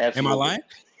 Absolutely. Am I lying?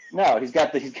 No, he's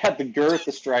got the girth,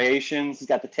 the striations, he's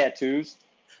got the tattoos.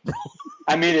 Bro.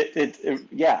 I mean,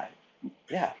 yeah.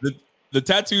 The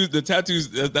tattoos.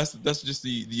 That's just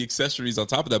the accessories on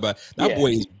top of that. But that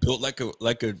boy is built like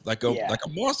a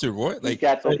monster, boy. Like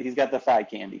he's got the thigh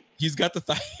candy. He's got the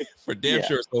thigh for damn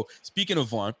sure. So speaking of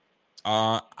Vaughn,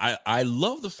 I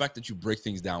love the fact that you break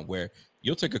things down where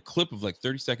you'll take a clip of like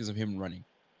 30 seconds of him running,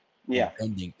 and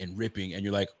bending and ripping, and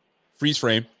you're like, freeze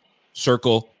frame,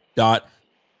 circle, dot,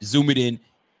 zoom it in.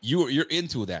 You're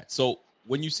into that. So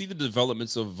when you see the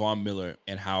developments of Von Miller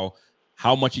and how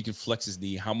much he can flex his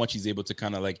knee, how much he's able to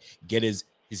kind of like get his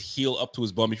heel up to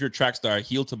his bum. If you're a track star,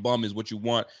 heel to bum is what you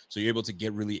want. So you're able to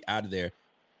get really out of there.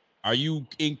 Are you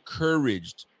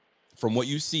encouraged from what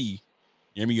you see?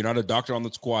 I mean, you're not a doctor on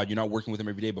the squad. You're not working with him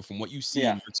every day, but from what you see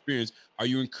in your experience, are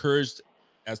you encouraged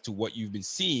as to what you've been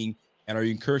seeing? And are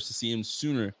you encouraged to see him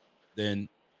sooner than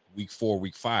week 4,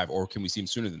 week 5, or can we see him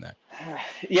sooner than that?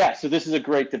 Yeah, so this is a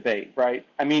great debate, right?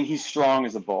 I mean, he's strong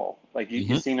as a bull. Like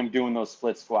you've seen him doing those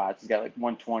split squats. He's got like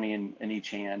 120 in each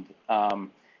hand.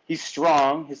 He's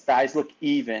strong. His thighs look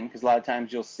even, because a lot of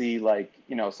times you'll see like,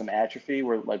 some atrophy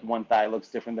where like one thigh looks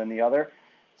different than the other.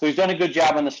 So he's done a good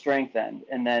job on the strength end.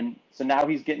 And then, so now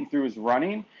he's getting through his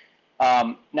running.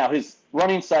 Now his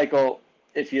running cycle,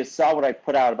 if you saw what I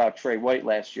put out about Trey White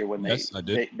last year when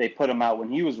they put him out when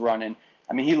he was running,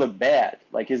 I mean, he looked bad.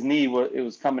 Like his knee, it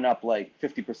was coming up like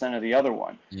 50% of the other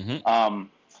one.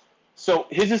 So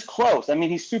his is close. I mean,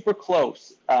 he's super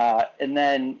close. And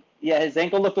then, his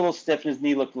ankle looked a little stiff and his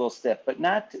knee looked a little stiff, but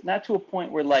not to a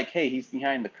point where like, hey, he's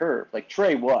behind the curve. Like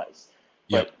Trey was,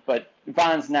 but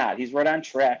Von's not. He's right on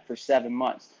track for 7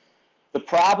 months. The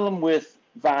problem with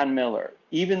Von Miller,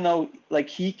 even though like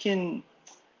he can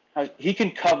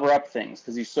cover up things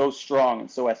because he's so strong and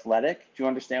so athletic. Do you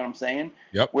understand what I'm saying?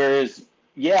 Yep. Whereas,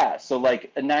 so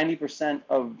like a 90%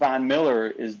 of Von Miller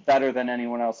is better than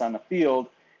anyone else on the field,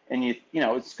 and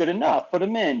it's good enough. Put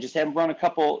him in, just have him run a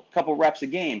couple reps a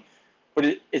game. But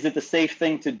is it the safe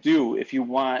thing to do if you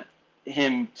want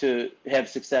him to have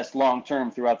success long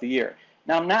term throughout the year?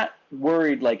 Now, I'm not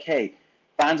worried like, hey,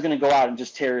 Von's going to go out and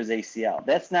just tear his ACL.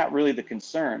 That's not really the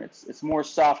concern. It's more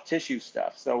soft tissue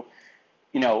stuff. So,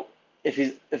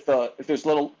 if there's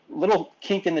little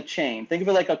kink in the chain, think of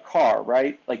it like a car,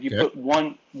 right? Like you put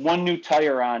one new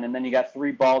tire on and then you got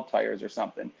 3 bald tires or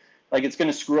something. Like it's going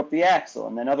to screw up the axle,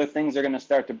 and then other things are going to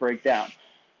start to break down.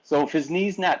 So if his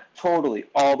knee's not totally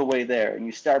all the way there, and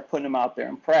you start putting him out there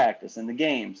in practice and the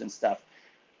games and stuff,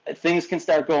 things can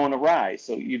start going awry.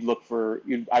 So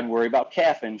I'd worry about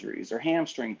calf injuries or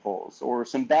hamstring pulls or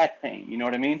some back pain. You know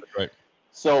what I mean? Right.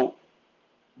 So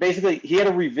basically, he had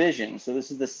a revision. So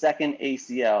this is the second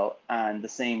ACL on the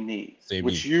same knee,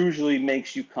 which usually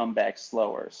makes you come back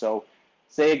slower. So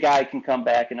say a guy can come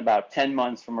back in about 10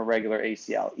 months from a regular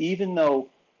ACL, even though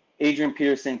Adrian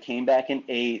Peterson came back in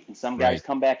 8 and some guys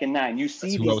come back in 9. You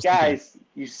see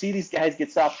these guys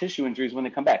get soft tissue injuries when they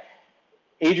come back.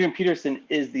 Adrian Peterson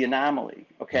is the anomaly.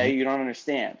 Okay. Mm-hmm. You don't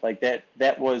understand. Like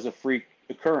that was a freak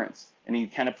occurrence. And he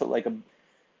kind of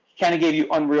gave you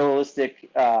unrealistic,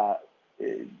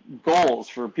 goals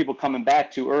for people coming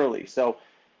back too early. So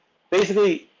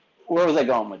basically, where was I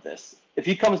going with this? If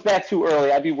he comes back too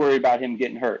early, I'd be worried about him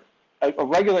getting hurt. A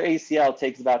regular ACL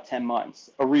takes about 10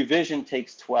 months. A revision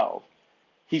takes 12.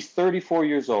 He's 34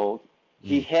 years old.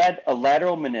 He had a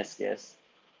lateral meniscus.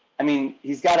 I mean,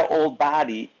 he's got an old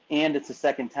body, and it's a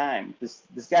second time. This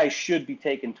guy should be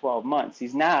taking 12 months.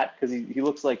 He's not, because he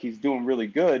looks like he's doing really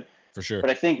good. For sure. But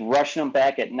I think rushing him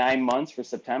back at 9 months for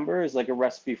September is like a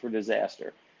recipe for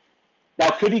disaster.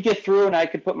 Now, could he get through and I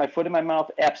could put my foot in my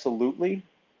mouth? Absolutely.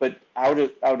 But I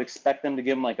would expect them to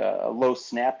give him like a low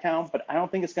snap count, but I don't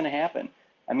think it's going to happen.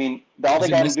 I mean, all they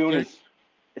got him doing is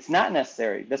it's not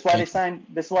necessary. That's why they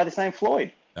signed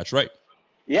Floyd. That's right.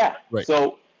 Yeah. Right.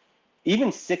 So even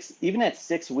at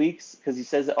 6 weeks, because he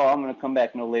says, I'm going to come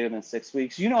back no later than 6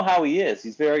 weeks. You know how he is.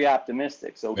 He's very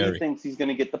optimistic. So he thinks he's going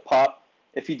to get the pup.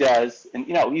 If he does, and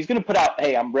he's going to put out,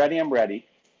 hey, I'm ready.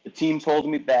 The team's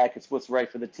holding me back. It's what's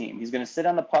right for the team. He's going to sit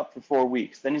on the pup for 4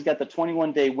 weeks. Then he's got the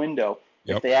 21-day window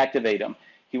if they activate him.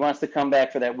 He wants to come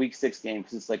back for that Week 6 game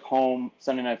because it's like home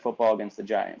Sunday Night Football against the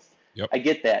Giants. Yep. I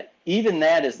get that. Even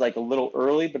that is like a little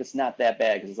early, but it's not that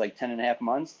bad because it's like 10 and a half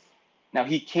months. Now,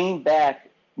 he came back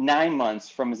 9 months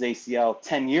from his ACL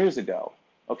 10 years ago.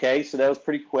 Okay, so that was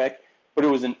pretty quick, but it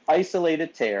was an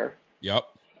isolated tear. Yep.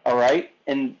 All right,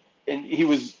 and he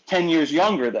was 10 years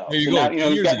younger, though. There you go. Now,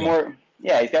 he's got more.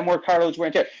 Yeah, he's got more cartilage wear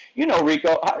and tear.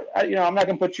 Rico, I'm not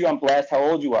going to put you on blast how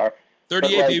old you are.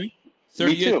 38, baby.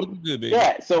 38, looking good, baby.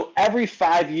 Yeah, so every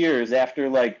 5 years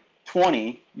after,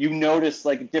 20, you notice,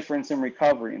 a difference in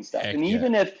recovery and stuff.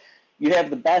 Even if you have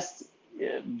the best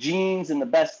genes and the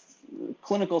best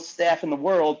clinical staff in the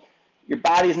world, your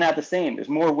body's not the same. There's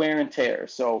more wear and tear.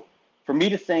 So for me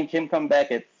to think him come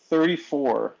back at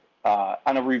 34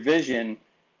 on a revision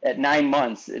at 9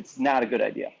 months, it's not a good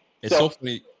idea. It's so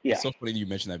funny. Yeah. It's so funny you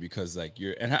mentioned that because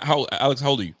Alex, how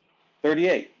old are you?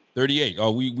 38. 38.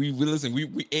 Oh, we listen.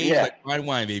 We age like fine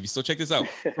wine, baby. So check this out.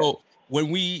 So when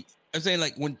we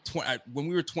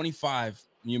were 25,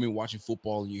 you know, watching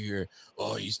football, and you hear,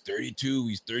 oh, he's 32,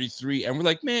 he's 33, and we're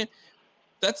like, man,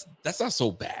 that's not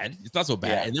so bad. It's not so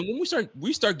bad. Yeah. And then when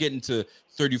we start getting to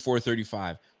 34,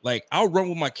 35, like I'll run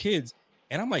with my kids.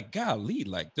 And I'm like, golly,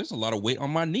 like there's a lot of weight on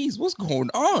my knees. What's going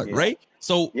on, right?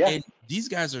 So and these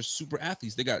guys are super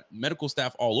athletes. They got medical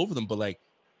staff all over them. But like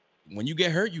when you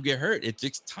get hurt, you get hurt. It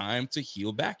takes time to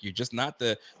heal back. You're just not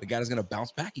the guy that's going to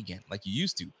bounce back again like you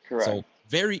used to. Correct. So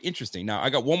very interesting. Now, I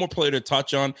got one more player to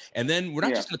touch on. And then we're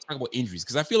not just going to talk about injuries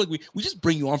because I feel like we just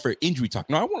bring you on for injury talk.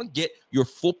 Now, I want to get your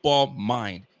football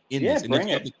mind in this. And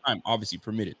it's the time, obviously,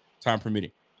 time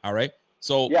permitting. All right?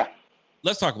 So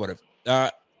let's talk about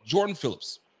it. Jordan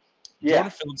Phillips. Jordan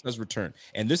Phillips has returned.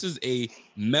 And this is a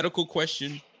medical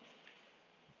question.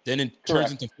 Then it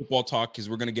turns into football talk because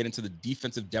we're going to get into the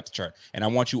defensive depth chart. And I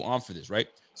want you on for this, right?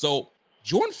 So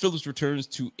Jordan Phillips returns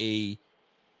late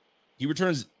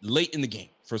in the game,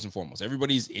 first and foremost.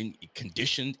 Everybody's in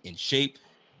conditioned, in shape,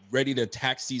 ready to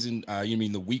attack season,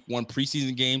 the week 1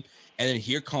 preseason game. And then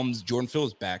here comes Jordan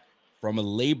Phillips back from a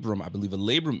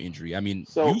labrum injury. I mean,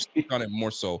 you speak on it more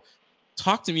so.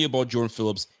 Talk to me about Jordan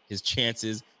Phillips, his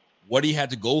chances, what he had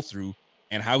to go through,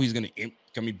 and how he's going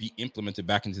to be implemented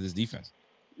back into this defense.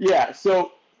 Yeah,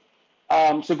 so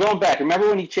going back, remember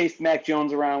when he chased Mac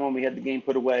Jones around when we had the game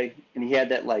put away, and he had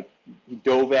that, he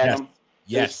dove at him?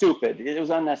 Yes. It was stupid. It was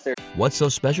unnecessary. What's so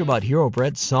special about Hero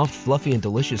Bread's soft, fluffy, and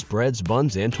delicious breads,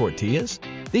 buns, and tortillas?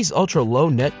 These ultra-low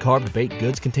net-carb baked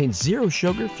goods contain zero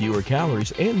sugar, fewer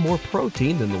calories, and more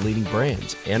protein than the leading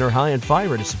brands, and are high in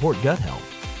fiber to support gut health.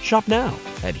 Shop now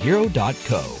at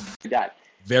hero.co.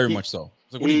 Very much so.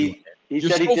 Like, what are you doing?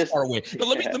 You're so far away. No,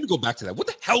 let me go back to that. What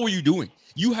the hell were you doing?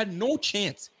 You had no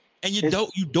chance. And you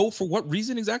dove for what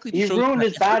reason exactly? He ruined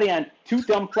his body on 2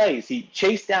 dumb plays. He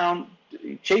chased down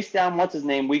what's his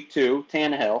name week 2,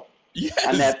 Tannehill.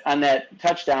 Yes. On that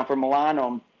touchdown for Milano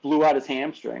and blew out his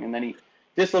hamstring. And then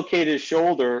dislocated his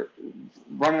shoulder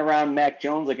running around Mac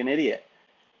Jones like an idiot.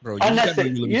 Bro, Unnecessary.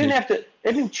 You didn't have to.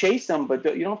 They didn't chase him, but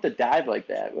you don't have to dive like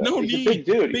that. No He's need. a big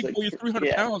dude. Big He's boy, like, you're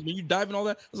 300 pounds, man. You diving all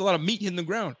that. There's a lot of meat hitting the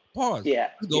ground. Pause. Yeah.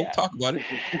 Let's go talk about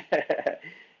it.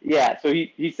 Yeah. So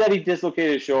he said he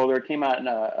dislocated his shoulder. It came out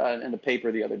in the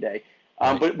paper the other day.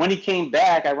 Right. But when he came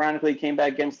back, ironically, he came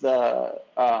back against the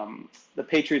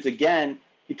Patriots again.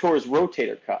 He tore his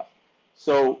rotator cuff.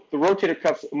 So the rotator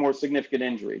cuff's a more significant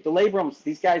injury. The labrums,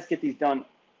 these guys get these done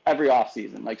every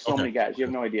offseason, like so many guys. You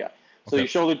have no idea. So your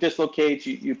shoulder dislocates.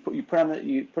 You put on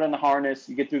the harness.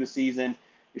 You get through the season.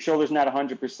 Your shoulder's not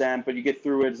 100%, but you get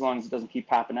through it as long as it doesn't keep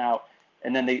popping out.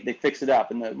 And then they fix it up.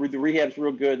 And the rehab's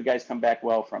real good. The guys come back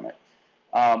well from it.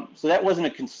 So that wasn't a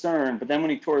concern. But then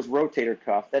when he tore his rotator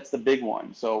cuff, that's the big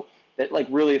one. So that like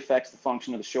really affects the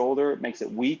function of the shoulder. It makes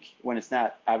it weak when it's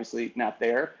not obviously not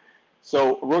there.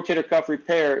 So a rotator cuff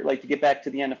repair, like to get back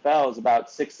to the NFL, is about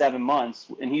 6-7 months,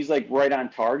 and he's like right on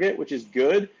target, which is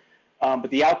good. But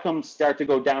the outcomes start to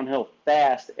go downhill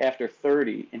fast after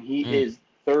 30, and he is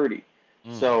 30.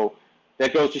 So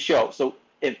that goes to show. So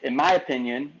in my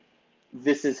opinion,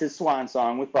 this is his swan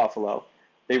song with Buffalo.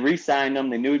 They re-signed him.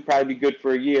 They knew he'd probably be good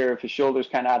for a year. If his shoulder's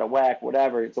kind of out of whack,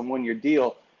 whatever, it's a one-year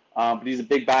deal. But he's a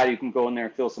big body who can go in there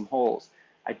and fill some holes.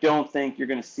 I don't think you're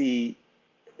going to see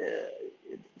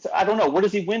so I don't know. What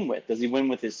does he win with? Does he win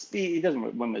with his speed? He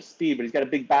doesn't win with speed, but he's got a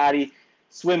big body,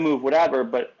 swim move, whatever.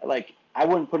 But, like, I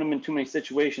wouldn't put him in too many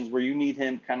situations where you need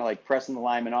him kind of, like, pressing the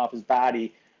lineman off his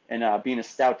body and being a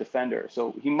stout defender.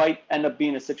 So he might end up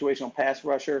being a situational pass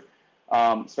rusher,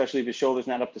 especially if his shoulder's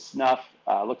not up to snuff.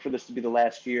 Look for this to be the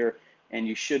last year, and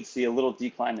you should see a little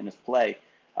decline in his play,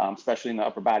 especially in the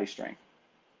upper body strength.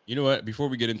 You know what? Before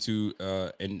we get into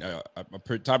time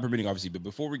permitting, obviously, but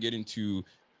before we get into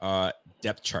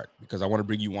depth chart, because I want to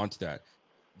bring you onto that,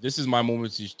 this is my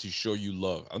moment to show you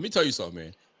love. Let me tell you something,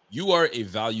 man. You are a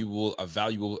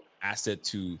valuable asset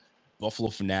to Buffalo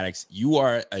Fanatics. You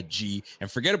are a G,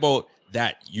 and forget about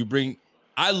that.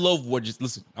 I love what. Just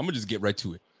listen. I'm gonna just get right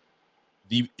to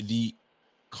it. The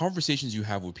conversations you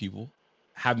have with people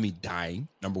have me dying.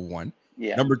 Number one.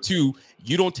 Yeah. Number two,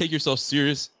 you don't take yourself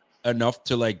serious enough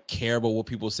to like care about what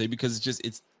people say, because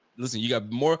listen, you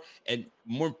got more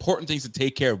important things to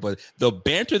take care of, but the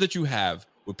banter that you have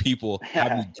with people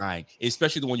have me dying,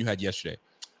 especially the one you had yesterday.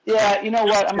 Yeah, you know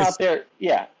what? I'm out there.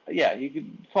 Yeah, you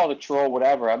could call it a troll,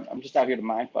 whatever. I'm just out here to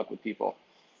mind fuck with people.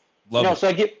 So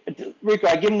I give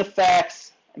them the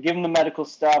facts, I give them the medical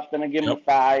stuff, then I give them the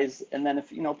thighs, and then if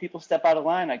people step out of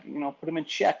line, I put them in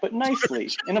check, but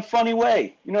nicely, in a funny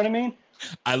way. You know what I mean?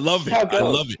 I love it. I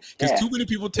love it because too many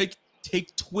people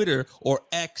take Twitter or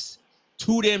X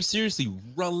too damn seriously.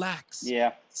 Relax.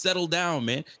 Yeah. Settle down,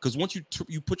 man. Because once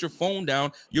you put your phone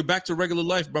down, you're back to regular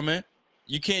life, bro, man.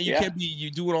 You can't be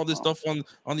doing all this stuff on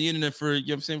the internet for, you know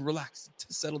what I'm saying? Relax,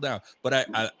 settle down. But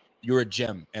you're a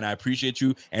gem, and I appreciate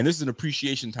you. And this is an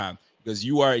appreciation time because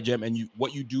you are a gem, and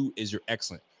what you do is you're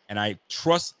excellent. And I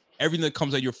trust everything that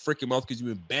comes out of your freaking mouth because you've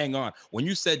been bang on. When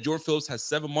you said Jordan Phillips has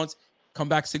 7 months, come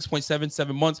back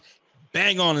 7 months,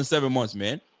 bang on in 7 months,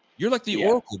 man. You're like the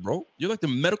oracle, bro. You're like the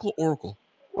medical oracle.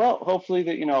 Well, hopefully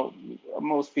that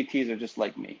most PTs are just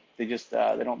like me. They just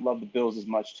they don't love the Bills as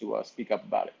much to speak up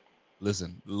about it.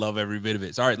 Listen, love every bit of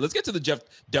it. All right, let's get to the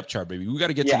depth chart, baby. We got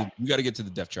to get to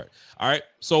the depth chart. All right.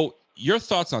 So your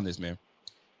thoughts on this, man?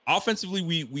 Offensively,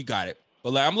 we got it,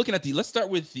 but I'm looking at let's start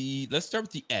with the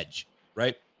edge,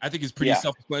 right? I think it's pretty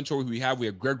self-explanatory. We have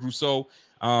Greg Rousseau.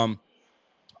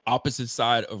 Opposite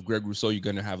side of Greg Rousseau, you're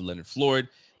going to have Leonard Floyd.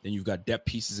 Then you've got depth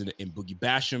pieces in Boogie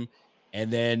Basham.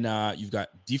 And then you've got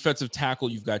defensive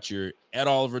tackle. You've got your Ed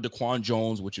Oliver, Daquan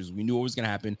Jones, we knew what was going to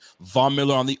happen. Von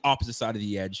Miller on the opposite side of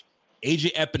the edge.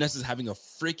 AJ Epinesa is having a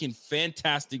freaking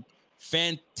fantastic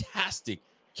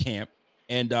camp.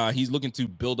 And he's looking to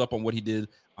build up on what he did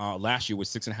last year with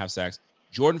 6.5 sacks.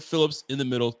 Jordan Phillips in the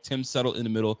middle, Tim Settle in the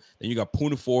middle. Then you got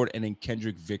Poona Ford and then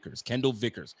Kendall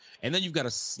Vickers. And then you've got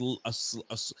a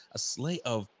slate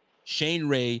of Shane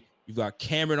Ray. You've got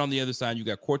Cameron on the other side. You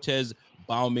got Cortez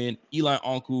Bauman, Eli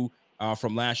Onku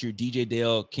from last year, DJ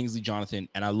Dale, Kingsley Jonathan.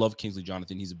 And I love Kingsley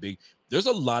Jonathan. There's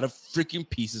a lot of freaking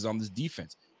pieces on this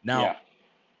defense. Now,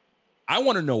 I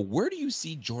want to know, where do you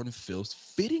see Jordan Phillips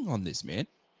fitting on this, man?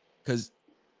 Because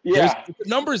it's a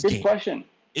numbers game. Good question.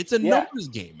 It's a numbers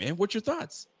game, man. What's your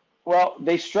thoughts? Well,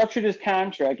 they structured his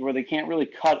contract where they can't really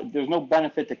cut. There's no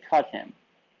benefit to cut him.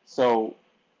 So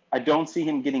I don't see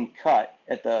him getting cut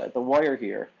at the wire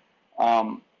here.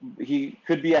 He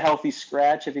could be a healthy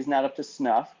scratch if he's not up to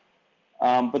snuff.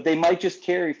 But they might just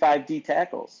carry 5 D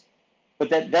tackles. But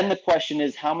then the question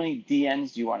is, how many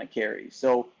DNs do you want to carry?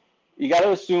 So you got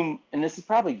to assume, and this is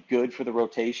probably good for the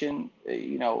rotation,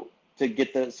 to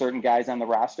get the certain guys on the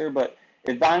roster. But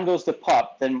if Vaughn goes to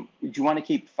PUP, then do you want to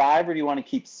keep 5 or do you want to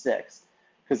keep 6?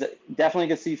 Because definitely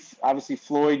can see, obviously,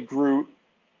 Floyd, Groot,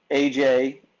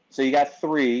 AJ. So you got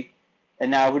 3.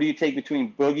 And now who do you take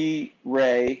between Boogie,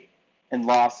 Ray, and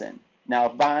Lawson? Now,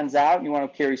 if Vaughn's out and you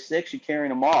want to carry 6, you're carrying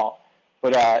them all.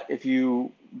 But if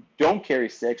you don't carry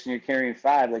 6 and you're carrying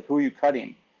 5, like, who are you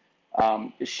cutting?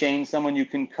 Is Shane someone you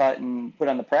can cut and put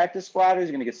on the practice squad, or is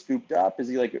he going to get scooped up? Is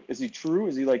he true?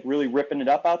 Is he like really ripping it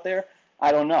up out there?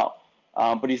 I don't know.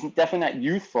 But he's definitely not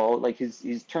youthful. Like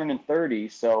he's turning 30,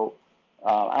 so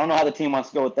I don't know how the team wants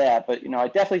to go with that. But I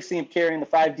definitely see him carrying the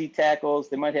 5 D tackles.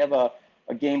 They might have a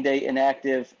game day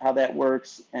inactive, how that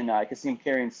works, and I can see him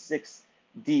carrying 6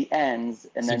 D ends,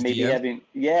 and then maybe having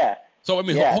So I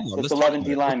mean, hold on. So it's 11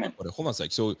 D linemen. Hold on a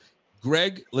sec. So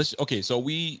Greg, so are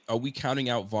we counting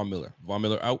out Von Miller? Von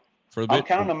Miller out for a bit? I'm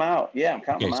counting them out. Yeah, I'm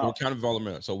counting them out. So we're counting Von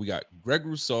Miller. So we got Greg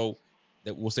Rousseau.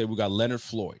 That we'll say we got Leonard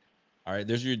Floyd. All right,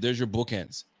 there's your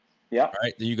bookends. Yeah. All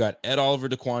right, then you got Ed Oliver,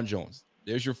 Daquan Jones.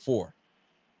 There's your 4.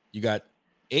 You got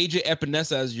AJ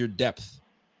Epinesa as your depth.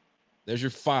 There's your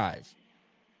 5.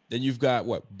 Then you've got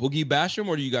what? Boogie Basham,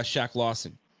 or do you got Shaq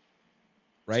Lawson?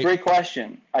 Right. Great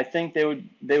question. I think they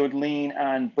would lean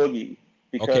on Boogie.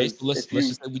 Because so let's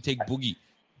just say we take Boogie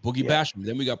Basham.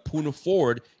 Then we got Poona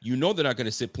Ford. They're not going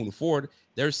to sit Poona Ford.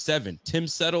 There's 7. Tim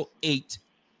Settle 8.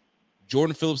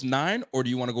 Jordan Phillips 9, or do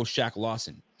you want to go Shaq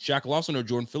Lawson? Shaq Lawson or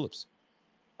Jordan Phillips?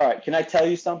 All right. Can I tell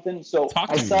you something? So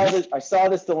I saw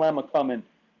this dilemma coming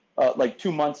like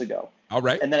 2 months ago. All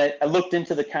right. And then I looked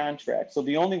into the contract. So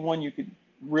the only one you could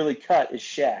really cut is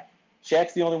Shaq.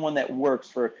 Shaq's the only one that works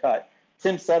for a cut.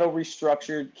 Tim Settle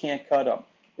restructured, can't cut him.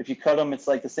 If you cut them, it's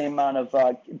like the same amount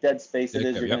of dead space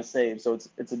you're going to save. So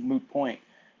it's a moot point.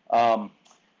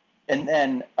 And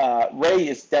then Ray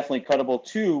is definitely cuttable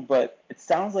too, but it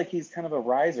sounds like he's kind of a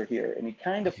riser here, and he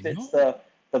kind of fits the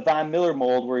Von Miller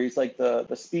mold where he's like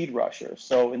the speed rusher.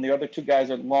 So, and the other 2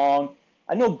 guys are long.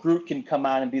 I know Groot can come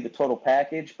on and be the total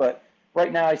package, but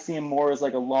right now I see him more as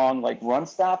like a long run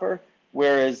stopper,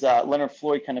 whereas Leonard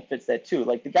Floyd kind of fits that too.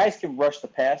 Like the guys can rush the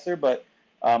passer, but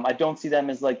I don't see them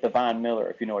as like the Von Miller,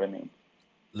 if you know what I mean.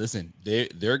 Listen,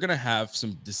 they're gonna have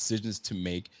some decisions to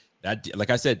make. That, like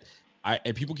I said,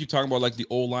 and people keep talking about like the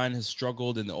O-line has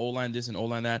struggled and the O-line this and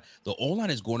O-line that. The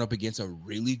O-line is going up against a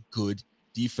really good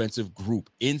defensive group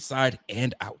inside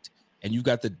and out, and you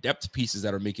got the depth pieces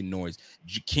that are making noise.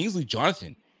 Kingsley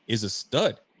Jonathan is a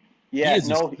stud. Yeah, he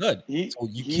is a stud. So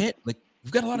you can't like.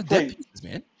 We've got a lot of depth pieces,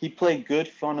 man. He played good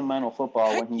fundamental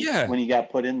football when he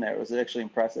got put in there. It was actually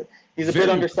impressive. He's a bit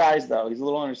undersized though. He's a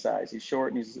little undersized. He's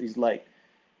short and he's light.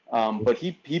 But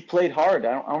he played hard.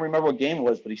 I don't remember what game it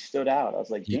was, but he stood out. I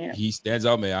was like, damn. He stands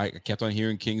out, man. I kept on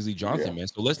hearing Kingsley Jonathan, man.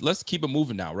 So let's keep it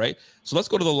moving now, right? So let's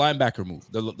go to the linebacker move,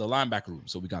 the linebacker room.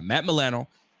 So we got Matt Milano,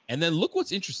 and then look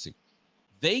what's interesting.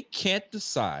 They can't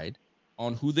decide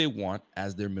on who they want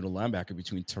as their middle linebacker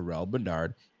between Terrell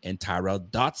Bernard and Tyrel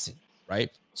Dotson, right?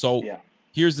 So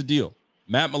here's the deal.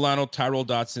 Matt Milano, Tyrel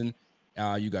Dotson,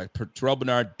 you got Terrell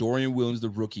Bernard, Dorian Williams, the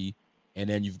rookie, and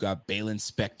then you've got Balin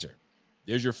Spector.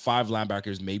 There's your 5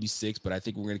 linebackers, maybe 6, but I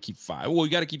think we're going to keep 5. Well,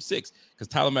 you got to keep 6 because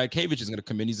Tyler Matkevich is going to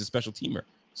come in. He's a special teamer.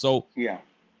 So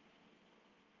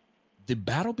the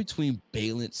battle between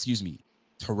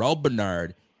Terrell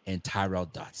Bernard and Tyrel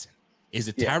Dotson. Is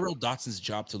it Tyrel Dotson's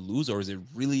job to lose, or is it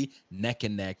really neck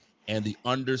and neck, and the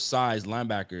undersized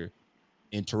linebacker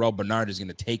in Terrell Bernard is going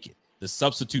to take it? The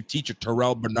substitute teacher,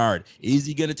 Terrell Bernard, is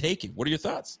he going to take it? What are your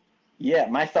thoughts? Yeah,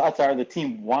 my thoughts are the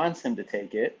team wants him to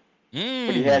take it,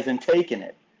 but he hasn't taken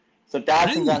it. So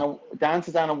Dotson's on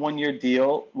a 1-year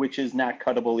deal, which is not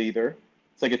cuttable either.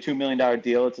 It's like a $2 million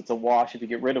deal. It's a wash if you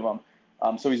get rid of him.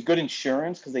 So he's good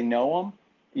insurance because they know him.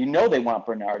 You know they want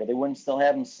Bernard, or they wouldn't still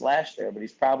have him slashed there. But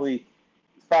he's probably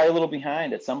a little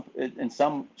behind in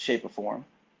some shape or form.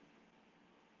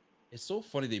 It's so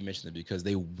funny they mentioned it because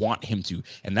they want him to.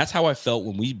 And that's how I felt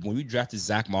when we drafted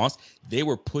Zach Moss. They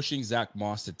were pushing Zach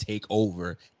Moss to take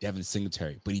over Devin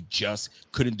Singletary, but he just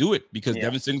couldn't do it because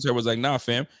Devin Singletary was like, nah,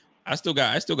 fam, I still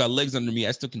got legs under me.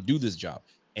 I still can do this job.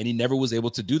 And he never was able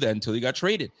to do that until he got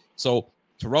traded. So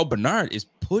Terrell Bernard is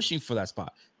pushing for that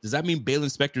spot. Does that mean Balin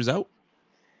Spector's out?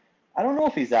 I don't know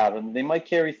if he's out, and they might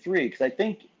carry 3 because I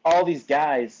think all these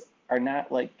guys are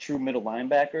not like true middle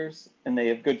linebackers, and they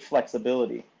have good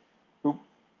flexibility.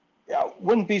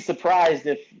 Wouldn't be surprised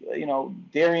if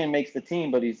Darian makes the team,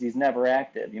 but he's never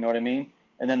active. You know what I mean?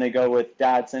 And then they go with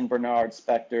Dodson, Bernard,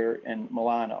 Spector, and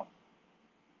Milano,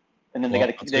 and then they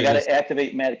got to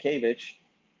activate Matkevich.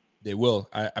 They will.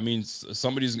 I mean,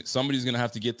 somebody's gonna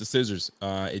have to get the scissors.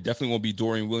 It definitely won't be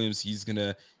Dorian Williams. He's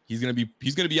gonna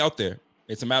be out there.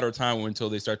 It's a matter of time until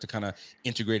they start to kind of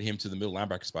integrate him to the middle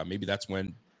linebacker spot. Maybe that's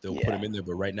when they'll put him in there.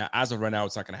 But right now, as of right now,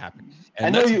 it's not gonna happen.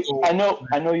 And I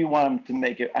know you want him to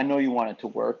make it. I know you want it to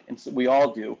work, and so we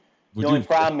all do. The only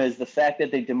problem is the fact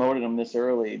that they demoted him this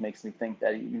early makes me think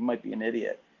that he might be an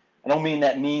idiot. I don't mean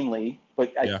that meanly,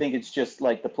 but I think it's just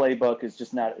like the playbook is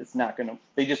just not. It's not gonna.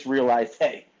 They just realized,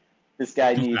 hey, this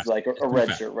guy needs like a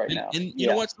red shirt right now. And you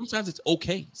know what? Sometimes it's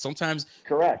okay. Sometimes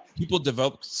people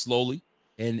develop slowly,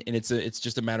 and it's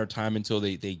just a matter of time until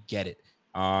they get it.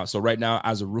 So right now,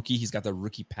 as a rookie, he's got the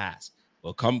rookie pass.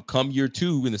 Well, come year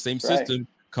 2 in the same system,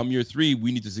 come year 3,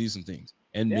 we need to see some things.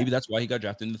 And maybe that's why he got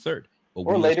drafted in the 3rd. But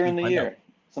or later in the year.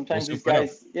 Sometimes these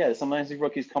guys, sometimes these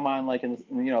rookies come on like in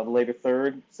the later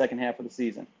 3rd, second half of the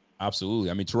season. Absolutely.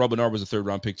 I mean, Terrell Bernard was a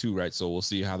 3rd-round pick too, right? So we'll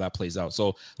see how that plays out.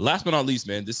 So last but not least,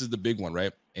 man, this is the big one,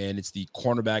 right? And it's the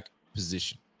cornerback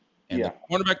position. And the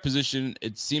cornerback position,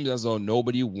 it seems as though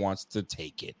nobody wants to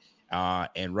take it.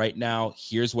 And right now,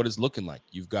 here's what it's looking like.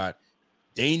 You've got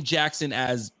Dane Jackson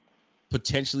as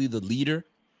potentially the leader.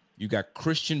 You got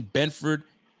Christian Benford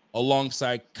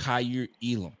alongside Kaiir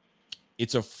Elam.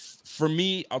 For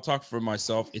me, I'll talk for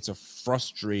myself. It's a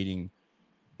frustrating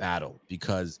battle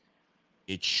because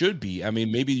it should be. I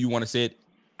mean, maybe you want to say it.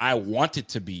 I want it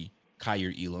to be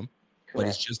Kaiir Elam, but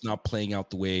it's just not playing out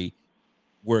the way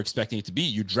we're expecting it to be.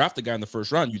 You draft the guy in the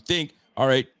 1st round. You think, all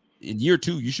right, in year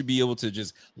 2, you should be able to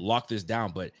just lock this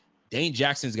down. But Dane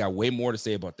Jackson's got way more to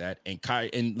say about that. And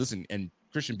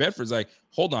Christian Bedford's like,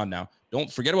 hold on now.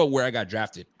 Don't forget about where I got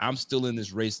drafted. I'm still in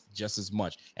this race just as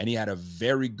much. And he had a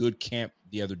very good camp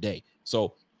the other day.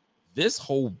 So this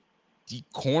whole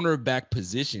cornerback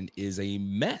position is a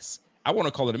mess. I want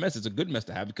to call it a mess. It's a good mess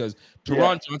to have because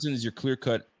Teron Johnson is your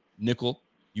clear-cut nickel.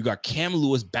 You got Cam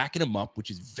Lewis backing him up,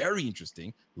 which is very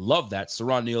interesting. Love that.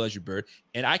 Saron Neal as your bird.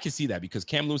 And I can see that because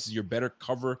Cam Lewis is your better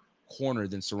cover corner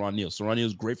than Saron Neal. Saron Neal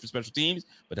is great for special teams,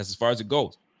 but that's as far as it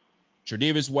goes.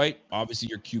 Tre'Davious White, obviously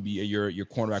your QB, your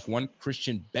cornerback 1.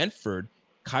 Christian Benford,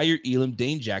 Kaiir Elam,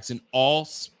 Dane Jackson, all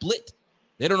split.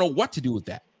 They don't know what to do with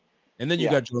that. And then you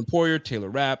got Jordan Poyer, Taylor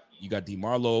Rapp, you got D.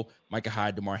 Marlowe, Micah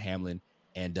Hyde, DeMar Hamlin,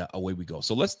 and away we go.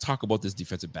 So let's talk about this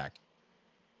defensive back.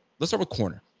 Let's start with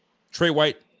corner. Trey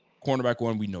White, cornerback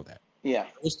 1, we know that. Yeah.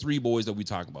 Those 3 boys that we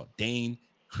talk about, Dane,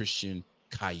 Christian,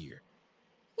 Kaiir.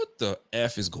 What the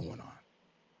F is going on?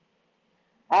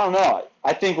 I don't know.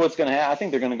 I think what's going to happen, I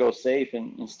think they're going to go safe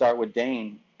and start with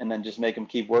Dane and then just make him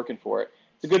keep working for it.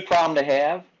 It's a good problem to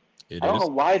have. I don't know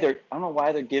why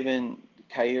they're giving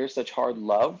Kaiir such hard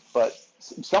love, but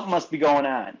something must be going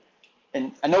on.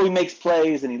 And I know he makes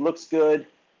plays and he looks good,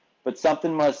 but it's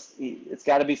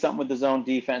got to be something with the zone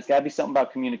defense. It's got to be something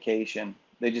about communication.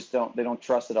 They don't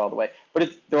trust it all the way.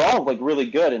 But they're all like really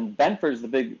good. And Benford's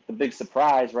the big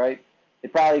surprise, right? They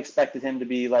probably expected him to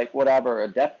be like whatever, a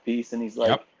depth piece, and he's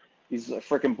like he's a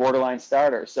freaking borderline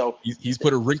starter. So he's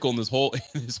put a wrinkle in this whole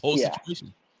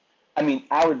situation. I mean,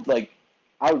 I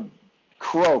would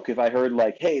croak if I heard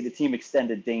like, hey, the team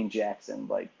extended Dane Jackson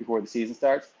like before the season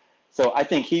starts. So I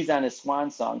think he's on his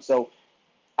swan song. So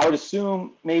I would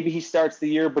assume maybe he starts the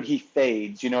year, but he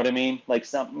fades. You know what I mean? Like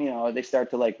they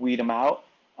start to like weed him out.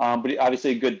 But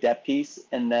obviously a good depth piece,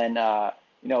 and then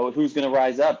who's going to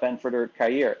rise up, Benford or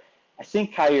Kaiir? I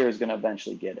think Kaiir is going to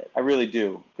eventually get it. I really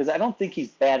do, because I don't think he's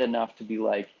bad enough to be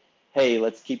like, hey,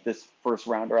 let's keep this 1st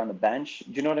rounder on the bench.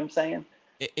 Do you know what I'm saying?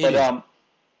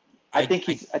 I think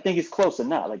he's close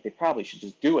enough. Like they probably should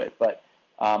just do it, but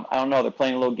I don't know. They're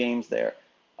playing little games there.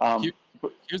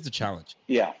 Here's the challenge.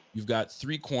 Yeah, you've got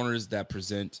 3 corners that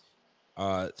present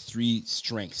 3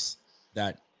 strengths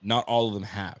that not all of them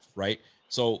have, right?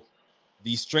 So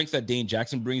the strength that Dane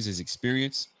Jackson brings is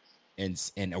experience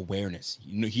and awareness.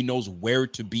 He knows where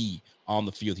to be on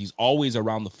the field. He's always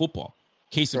around the football.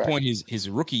 Case in point, his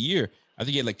rookie year, I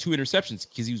think he had like 2 interceptions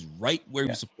because he was right where he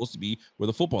was supposed to be, where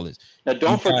the football is. Now,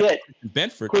 don't forget,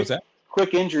 Benford, what's that?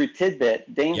 Quick injury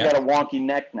tidbit. Dane's got a wonky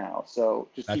neck now, so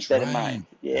just keep that in mind.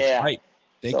 Yeah. That's right.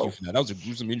 Thank you for that. That was a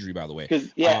gruesome injury, by the way.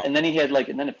 And then he had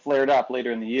and then it flared up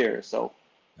later in the year. So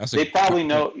they probably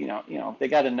know, they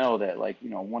got to know that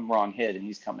one wrong hit and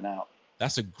he's coming out.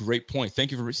 That's a great point.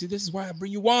 Thank you for this is why I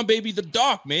bring you on, baby. The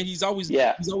doc, man. He's always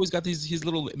got his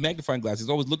little magnifying glass. He's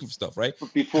always looking for stuff, right?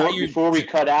 Before we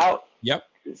cut out. Yep.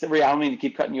 I don't mean to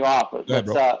keep cutting you off, but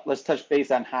let's touch base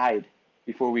on Hyde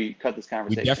before we cut this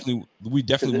conversation. We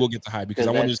definitely will get to Hyde because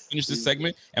I want to just finish this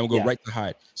segment and we'll go right to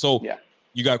Hyde. So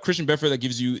You got Christian Bedford that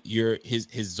gives you his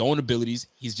zone abilities.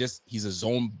 He's a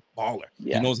zone baller.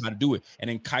 Yes. He knows how to do it. And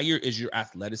then Kyer is your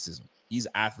athleticism. He's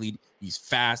an athlete. He's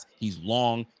fast. He's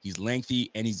long. He's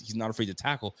lengthy, and he's not afraid to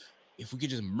tackle. If we could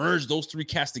just merge those three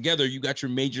cats together, you got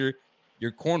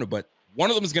your corner. But one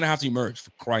of them is gonna have to emerge,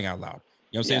 for crying out loud.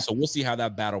 You know what I'm saying? So we'll see how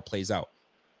that battle plays out.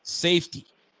 Safety.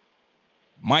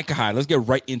 Micah Hyde. Let's get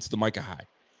right into the Micah Hyde.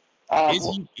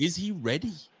 Is he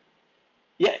ready?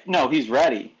 Yeah, no, he's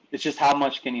ready. It's just how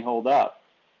much can he hold up?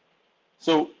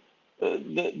 So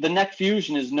the neck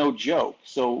fusion is no joke.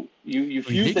 So you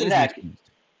fuse the neck.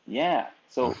 Yeah.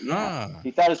 So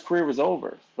he thought his career was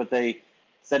over, but they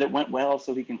said it went well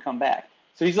so he can come back.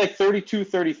 So he's like 32,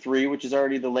 33, which is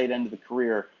already the late end of the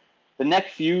career. The neck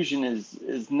fusion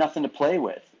is nothing to play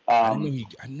with. I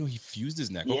didn't know he fused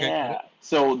his neck. Yeah. Okay.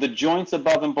 So the joints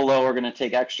above and below are going to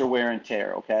take extra wear and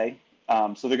tear, okay?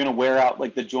 So they're going to wear out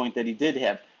like the joint that he did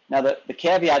have. Now, the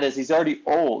caveat is he's already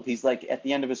old. He's like at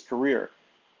the end of his career.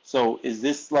 So is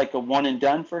this like a one and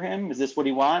done for him? Is this what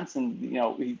he wants?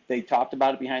 And, they talked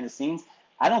about it behind the scenes.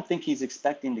 I don't think he's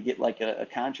expecting to get like a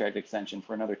contract extension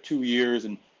for another 2 years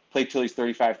and play till he's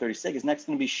 35, 36. His neck's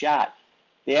going to be shot.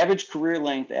 The average career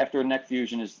length after a neck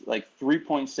fusion is like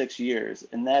 3.6 years,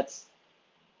 and that's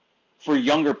for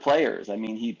younger players. I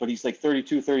mean, but he's like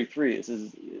 32, 33.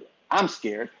 I'm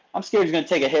scared. I'm scared he's going to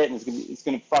take a hit and it's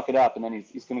going to fuck it up, and then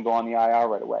he's going to go on the IR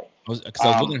right away. Because I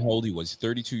was looking at how old he was.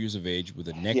 32 years of age with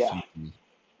a neck fusion.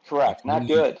 Correct. Not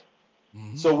good.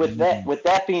 Mm-hmm. So with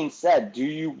that being said, do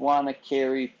you want to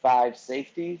carry 5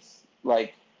 safeties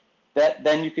like that?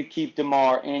 Then you could keep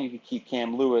DeMar and you could keep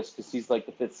Cam Lewis because he's like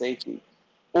the 5th safety.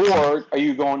 Or are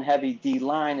you going heavy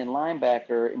D-line and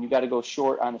linebacker, and you got to go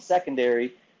short on the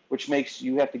secondary, which makes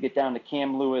you have to get down to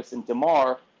Cam Lewis and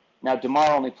DeMar. Now,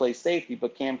 DeMar only plays safety,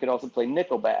 but Cam could also play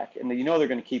nickelback, and they're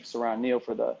going to keep Saran Neal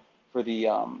for the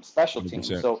special teams.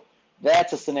 100%. So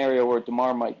that's a scenario where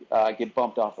DeMar might get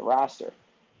bumped off the roster.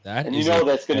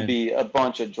 That's going to be a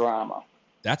bunch of drama.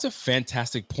 That's a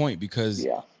fantastic point because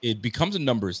it becomes a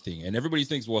numbers thing. And everybody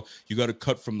thinks, well, you got to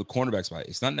cut from the cornerback spot.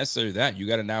 It's not necessarily that. You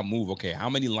got to now move. Okay, how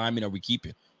many linemen are we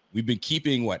keeping? We've been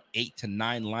keeping, 8 to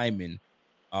 9 linemen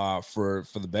for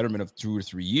the betterment of 2 or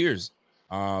 3 years.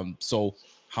 So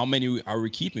how many are we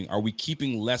keeping? Are we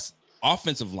keeping less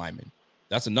offensive linemen?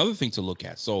 That's another thing to look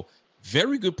at. So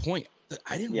very good point.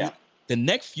 The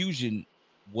neck fusion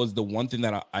was the one thing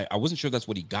that I wasn't sure that's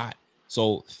what he got.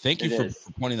 So thank you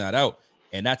for pointing that out.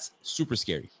 And that's super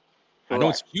scary. Correct. I know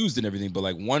it's fused and everything, but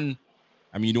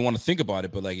you don't want to think about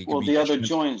it, but it could be the other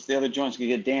joints could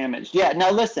get damaged. Yeah.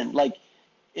 Now listen,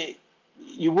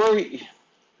 you worry.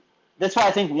 That's why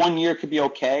I think 1 year could be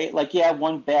okay.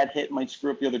 One bad hit might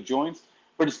screw up the other joints,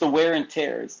 but it's the wear and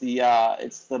tear. It's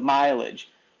the mileage.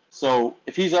 So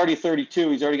if he's already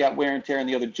 32, he's already got wear and tear in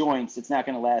the other joints. It's not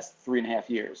going to last 3.5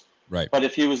 years. Right. But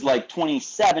if he was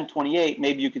 27, 28,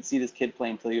 maybe you could see this kid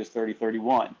playing until he was 30,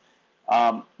 31.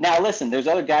 Now, listen, there's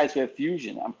other guys who have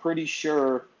fusion. I'm pretty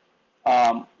sure,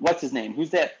 what's his name? Who's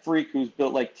that freak who's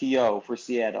built like T.O. for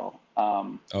Seattle?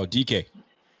 DK.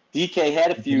 DK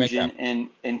had a fusion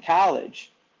in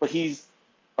college, but he's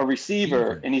a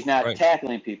receiver and he's not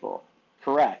tackling people.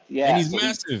 Correct. Yeah. And he's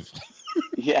massive.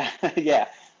 Yeah.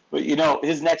 But,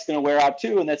 his neck's going to wear out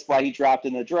too, and that's why he dropped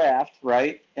in the draft,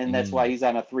 right? And that's why he's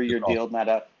on a 3-year deal, not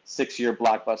a 6-year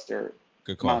blockbuster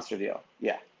monster deal.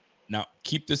 Yeah. Now,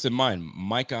 keep this in mind.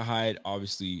 Micah Hyde,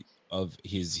 obviously, of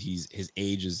his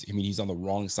age is, he's on the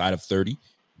wrong side of 30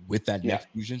 with that neck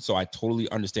fusion. So I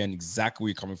totally understand exactly where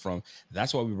you're coming from.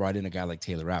 That's why we brought in a guy like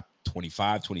Taylor Rapp,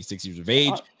 25, 26 years of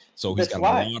age. So he's got a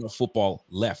lot of football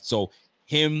left. So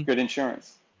good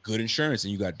insurance. And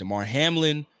you got DeMar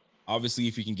Hamlin. Obviously,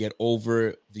 if he can get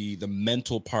over the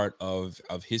mental part of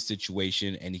his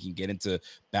situation and he can get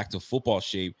back to football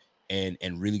shape and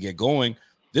really get going,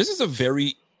 this is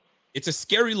it's a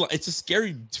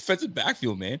scary defensive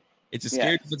backfield, man. It's a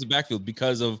scary defensive backfield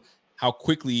because of how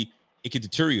quickly it could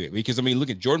deteriorate. Because look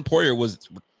at Jordan Poyer was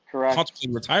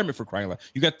contemplating retirement for crying out loud.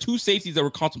 You got 2 safeties that were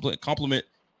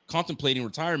contemplating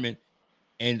retirement.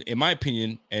 And in my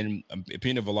opinion, and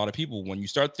opinion of a lot of people, when you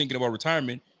start thinking about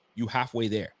retirement, you halfway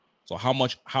there. So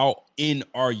how in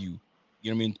are you?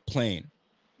 You know what I mean? Playing.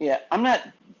 Yeah, I'm not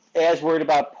as worried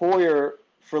about Poyer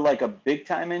for a big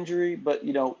time injury, but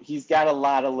he's got a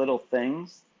lot of little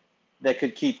things that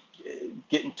could keep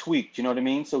getting tweaked. You know what I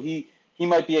mean? So he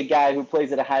might be a guy who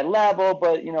plays at a high level,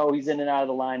 but he's in and out of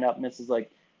the lineup, misses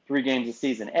 3 games a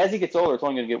season. As he gets older, it's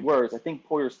only going to get worse. I think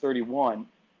Poyer's 31,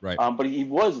 right? But he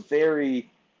was very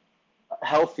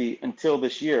healthy until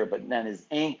this year, but then his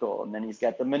ankle, and then he's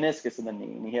got the meniscus in the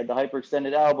knee, and he had the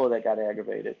hyperextended elbow that got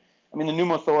aggravated. I mean, the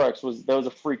pneumothorax was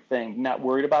a freak thing. Not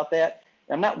worried about that.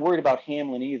 I'm not worried about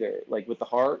Hamlin either. Like with the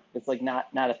heart, it's like not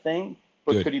a thing.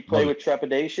 But Good. could he play with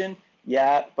trepidation?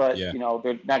 Yeah, but Yeah. you know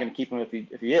they're not going to keep him if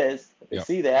he is. If they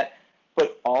see that.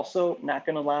 But also, not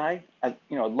going to lie,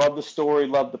 love the story,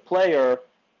 love the player,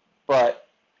 but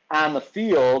on the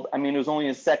field, I mean, it was only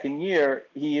his second year.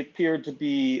 He appeared to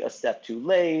be a step too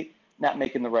late, not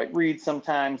making the right read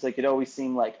sometimes. Like it always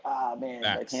seemed like, man,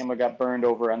 like Hamler got burned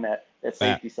over on that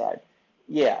safety side.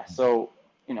 Yeah, so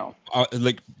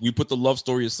like we put the love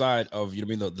story aside of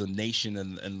the nation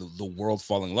and the world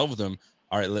falling in love with him.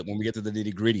 All right, when we get to the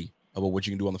nitty gritty about what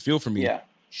you can do on the field for me,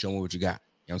 show me what you got.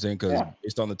 You know what I'm saying? Because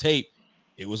based on the tape,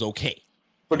 it was okay.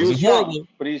 But he was young.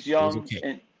 But he's young,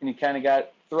 and he kind of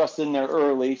got thrust in there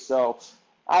early. So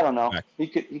I don't know. He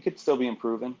could still be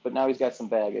improving, but now he's got some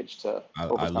baggage to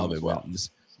overcome. I love it, man.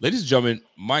 Ladies and gentlemen,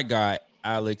 my guy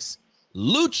Alex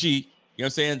Lucci. You know what I'm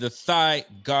saying? The thigh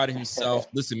god himself.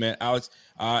 Listen, man, Alex,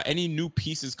 any new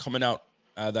pieces coming out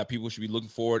that people should be looking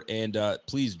forward, and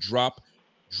please drop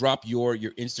your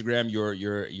Instagram,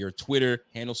 your Twitter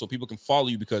handle so people can follow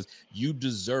you, because you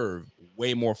deserve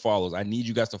way more follows. I need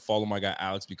you guys to follow my guy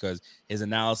Alex because his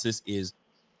analysis is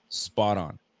spot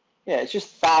on. Yeah, it's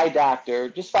just Thigh Doctor.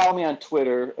 Just follow me on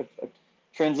Twitter.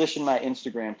 Transition my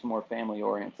Instagram to more family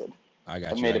oriented. I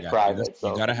got you. I made it private.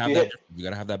 So you gotta have that. You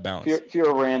gotta have that balance. If you're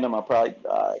a random, I'll probably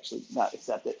actually not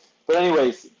accept it. But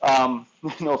anyways,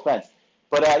 no offense.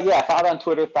 But yeah, follow on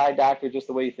Twitter, Thigh Doctor, just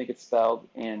the way you think it's spelled,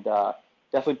 and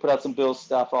definitely put out some Bills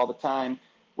stuff all the time.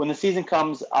 When the season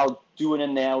comes, I'll do an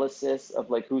analysis of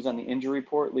like who's on the injury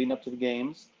report leading up to the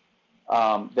games.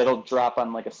 That'll drop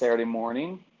on like a Saturday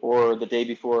morning or the day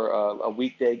before a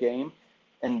weekday game.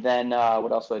 And then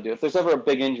what else would I do? If there's ever a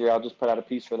big injury, I'll just put out a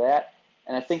piece for that.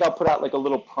 And I think I'll put out like a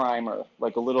little primer,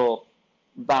 like a little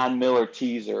Von Miller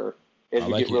teaser as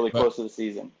we get really close to the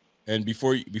season. And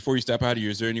before you step out of here,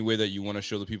 is there any way that you want to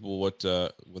show the people what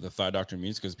a Thigh Doctor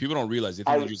means? Because people don't realize they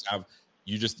think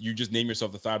you just name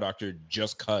yourself the Thigh Doctor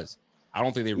just cause. I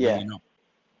don't think they really know.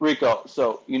 Rico,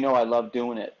 so I love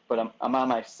doing it, but I'm on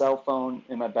my cell phone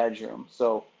in my bedroom,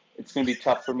 so it's going to be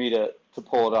tough for me to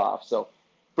pull it off. So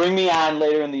bring me on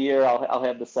later in the year. I'll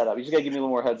have the setup. You just got to give me a little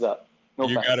more heads up. No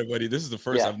you offense. Got it, buddy. This is the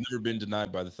first I've never been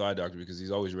denied by the Thigh Doctor because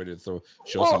he's always ready to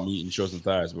show some meat and show some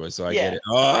thighs, boy. So I get it.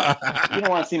 You don't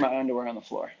want to see my underwear on the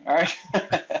floor. All right.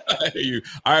 I hear you.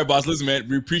 All right, boss. Listen, man,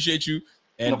 we appreciate you.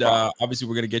 And obviously,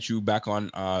 we're going to get you back on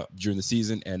during the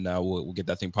season, and we'll get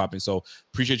that thing popping. So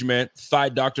appreciate you, man. Thigh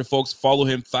Doctor, folks. Follow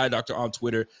him, Thigh Doctor, on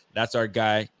Twitter. That's our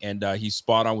guy, and he's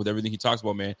spot on with everything he talks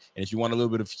about, man. And if you want a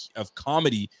little bit of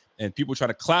comedy and people try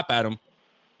to clap at him,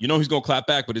 he's going to clap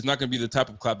back, but it's not going to be the type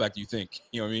of clap back you think.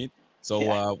 You know what I mean?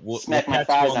 So we'll smack my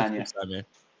thighs on you. Side, man.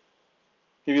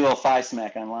 Give you a little thigh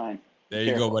smack online. There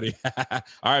you go, buddy. All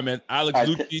right, man. Alex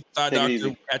Lucci, Thigh Doctor.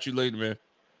 We'll catch you later, man.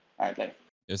 All right, later.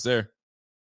 Yes, sir.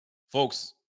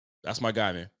 Folks, that's my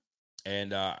guy, man.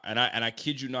 And I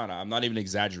kid you not, I'm not even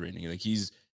exaggerating. Like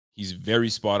he's very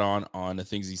spot on the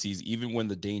things he sees. Even when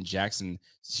Dane Jackson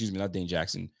when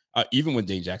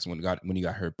he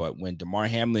got hurt, but when Damar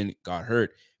Hamlin got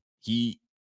hurt, he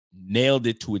nailed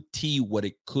it to a T what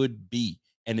it could be,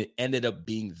 and it ended up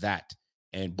being that.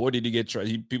 And boy, did he get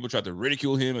people tried to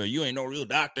ridicule him. You ain't no real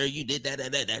doctor. You did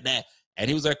that. And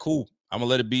he was like, cool, I'm gonna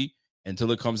let it be until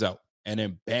it comes out. And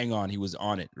then bang on, he was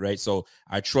on it, right? So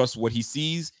I trust what he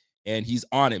sees, and he's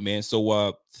on it, man.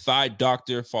 So Thigh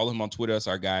Doctor, follow him on Twitter. That's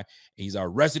our guy. He's our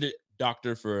resident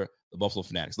doctor for the Buffalo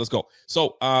Fanatics. Let's go.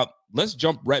 So let's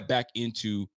jump right back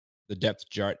into the depth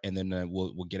chart, and then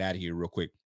we'll get out of here real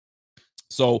quick.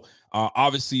 So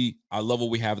obviously, I love what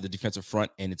we have at the defensive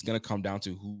front, and it's going to come down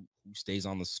to who stays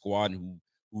on the squad and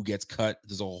who gets cut.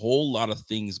 There's a whole lot of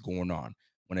things going on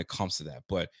when it comes to that.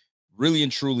 But really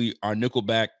and truly, our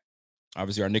nickelback,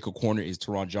 obviously our nickel corner is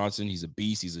Teron Johnson. He's a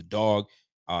beast. He's a dog.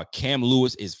 Cam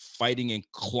Lewis is fighting and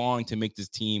clawing to make this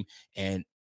team. And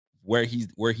where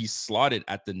he's slotted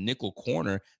at the nickel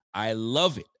corner, I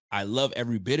love it. I love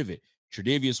every bit of it.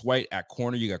 Tre'Davious White at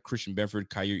corner. You got Christian Benford,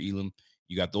 Kyer Elam.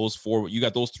 You got those four. You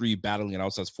got those three battling it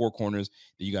outside 4 corners.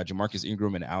 Then you got Jamarcus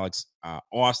Ingram and Alex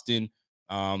Austin.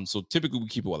 So typically we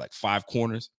keep it like 5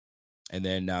 corners, and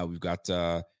then we've got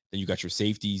then you got your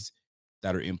safeties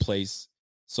that are in place.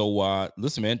 So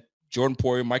listen, man, Jordan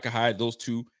Poyer, Micah Hyde, those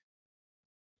two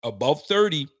above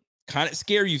 30, kind of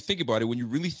scary. You think about it when you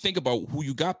really think about who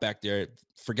you got back there.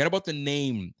 Forget about the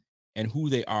name and who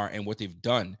they are and what they've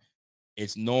done.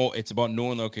 It's about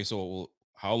knowing. Okay, so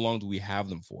how long do we have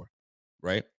them for?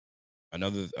 Right?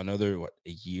 Another a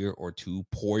year or two.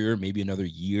 Poyer, maybe another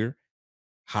year.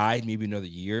 Hyde, maybe another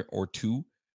year or two.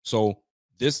 So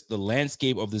the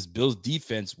landscape of this Bills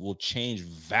defense will change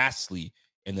vastly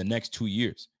in the next 2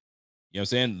 years. You know what I'm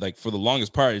saying? Like for the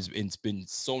longest part, it's been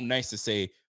so nice to say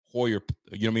Hoyer,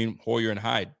 you know what I mean? Poyer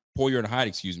and Hyde,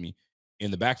 excuse me,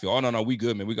 in the backfield. Oh, no, we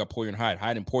good, man. We got Poyer and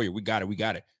Hyde and Poyer. We got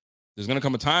it. There's going to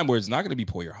come a time where it's not going to be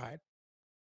Poyer Hyde.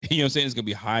 You know what I'm saying? It's going to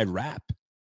be Hyde Rap,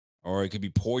 or it could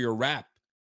be Poyer Rap,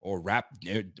 or Rap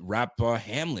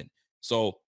Hamlin.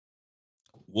 So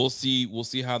we'll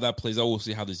see how that plays out. We'll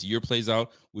see how this year plays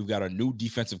out. We've got a new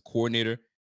defensive coordinator,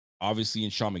 obviously, in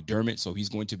Sean McDermott. So he's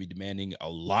going to be demanding a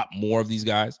lot more of these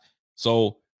guys.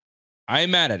 So I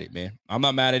ain't mad at it, man. I'm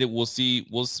not mad at it. We'll see.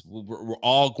 We're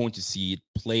all going to see it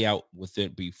play out with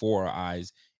it before our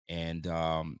eyes. And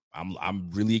I'm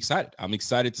really excited. I'm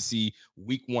excited to see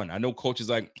week 1. I know coaches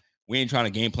like, we ain't trying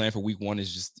to game plan for week 1.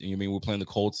 It's just, you know what I mean? We're playing the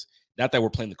Colts. Not that we're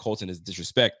playing the Colts in this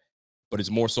disrespect, but it's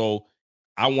more so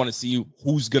I want to see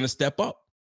who's going to step up.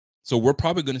 So we're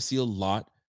probably going to see a lot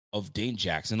of Dane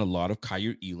Jackson, a lot of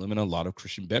Kyer Elam, and a lot of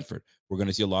Christian Benford. We're going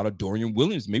to see a lot of Dorian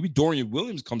Williams. Maybe Dorian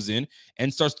Williams comes in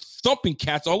and starts thumping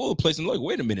cats all over the place and like,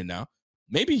 wait a minute now.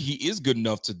 Maybe he is good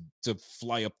enough to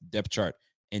fly up the depth chart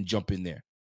and jump in there.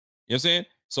 You know what I'm saying?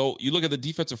 So you look at the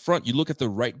defensive front, you look at the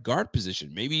right guard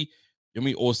position. Maybe,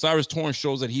 Osiris Torrance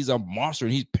shows that he's a monster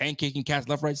and he's pancaking cats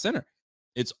left, right, center.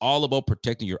 It's all about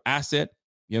protecting your asset.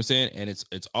 You know what I'm saying? And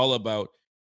it's all about,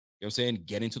 you know what I'm saying,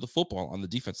 getting to the football on the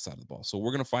defensive side of the ball. So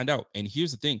we're going to find out. And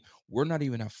here's the thing. We're not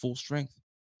even at full strength.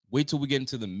 Wait till we get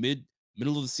into the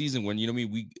middle of the season when,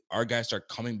 our guys start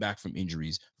coming back from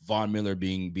injuries, Von Miller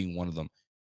being one of them.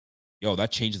 Yo,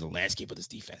 that changes the landscape of this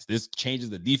defense. This changes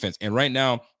the defense. And right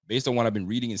now, based on what I've been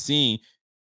reading and seeing,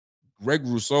 Greg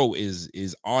Rousseau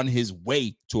is on his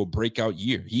way to a breakout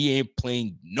year. He ain't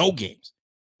playing no games,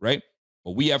 right?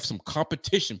 But we have some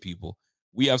competition, people.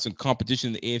 We have some competition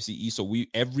in the AFC East, so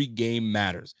every game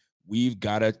matters. We've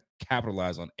got to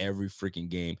capitalize on every freaking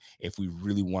game if we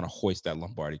really want to hoist that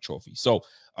Lombardi trophy. So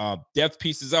depth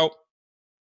pieces out.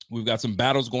 We've got some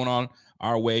battles going on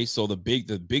our way. So the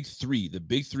big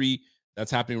three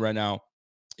that's happening right now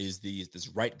is this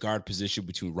right guard position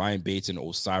between Ryan Bates and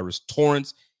Osiris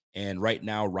Torrance. And right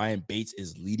now, Ryan Bates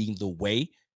is leading the way,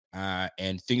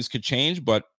 and things could change,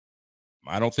 but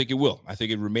I don't think it will. I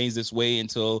think it remains this way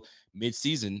until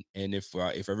mid-season. And if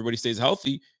everybody stays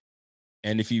healthy,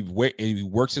 and if he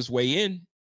works his way in,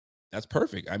 that's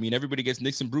perfect. I mean, everybody gets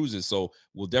nicks and bruises, so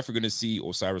we're definitely going to see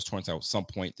Osiris Torrance at some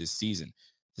point this season.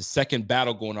 The second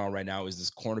battle going on right now is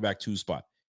this cornerback 2 spot.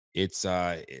 It's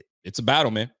a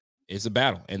battle, man. It's a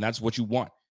battle, and that's what you want.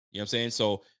 You know what I'm saying?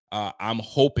 So I'm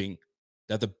hoping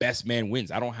that the best man wins.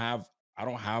 I don't have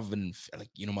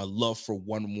my love for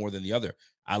one more than the other.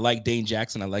 I like Dane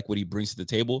Jackson. I like what he brings to the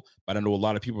table, but I know a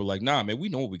lot of people are like, nah, man, we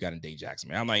know what we got in Dane Jackson,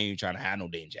 man. I'm not even trying to have no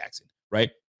Dane Jackson, right?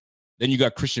 Then you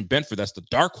got Christian Benford. That's the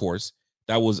dark horse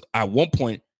that was at one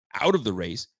point out of the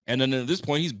race. And then at this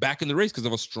point, he's back in the race because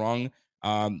of a strong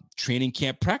training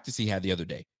camp practice he had the other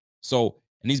day. So,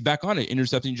 and he's back on it,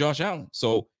 intercepting Josh Allen.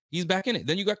 So he's back in it.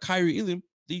 Then you got Kyer Elam,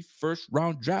 the first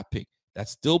round draft pick.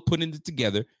 That's still putting it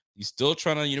together. He's still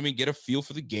trying to, get a feel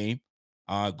for the game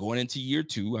going into year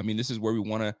 2. I mean, this is where we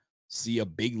want to see a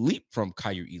big leap from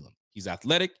Kyer Elam. He's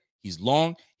athletic. He's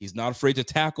long. He's not afraid to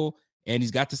tackle. And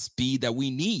he's got the speed that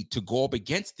we need to go up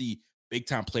against the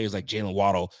big-time players like Jalen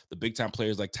Waddle, the big-time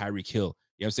players like Tyreek Hill.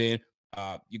 You know what I'm saying?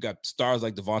 You got stars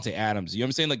like Devontae Adams. You know what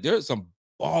I'm saying? Like, there's some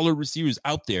baller receivers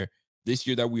out there this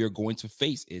year that we are going to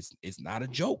face. It's not a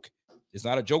joke. It's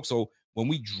not a joke. So when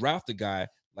we draft a guy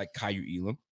like Kyer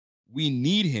Elam, we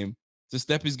need him to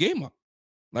step his game up.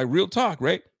 Like, real talk,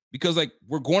 right? Because, like,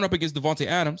 we're going up against Devontae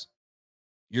Adams.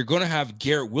 You're going to have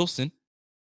Garrett Wilson.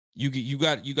 You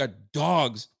got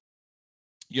dogs,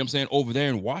 you know what I'm saying, over there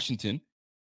in Washington.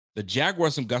 The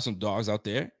Jaguars got some dogs out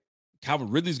there. Calvin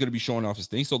Ridley's going to be showing off his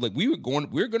thing. So, like, we're going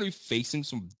to be facing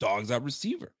some dogs at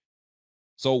receiver.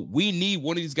 So we need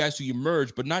one of these guys to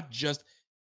emerge, but not just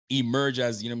emerge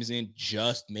as,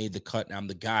 just made the cut and I'm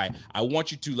the guy. I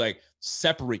want you to, like,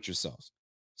 separate yourselves.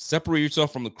 Separate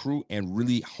yourself from the crew and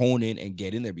really hone in and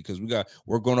get in there, because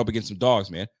we're going up against some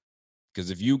dogs, man. Because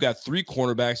if you got 3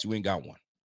 cornerbacks, you ain't got one.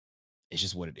 It's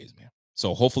just what it is, man.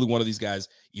 So hopefully one of these guys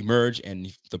emerge,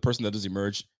 and the person that does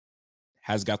emerge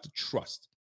has got the trust.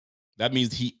 That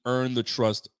means he earned the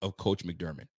trust of Coach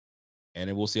McDermott. And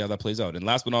then we'll see how that plays out. And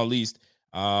last but not least,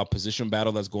 position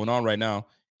battle that's going on right now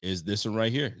is this one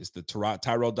right here. It's the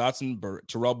Tyrell Dotson,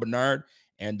 Terrell Bernard,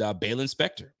 and Balin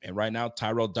Spector. And right now,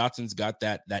 Tyrell Dotson's got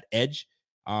that edge,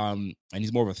 and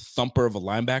he's more of a thumper of a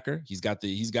linebacker. He's got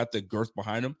the girth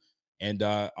behind him, and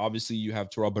obviously you have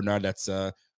Terrell Bernard that's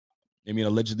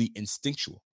allegedly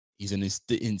instinctual. He's an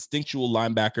instinctual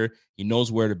linebacker. He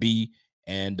knows where to be,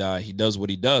 and he does what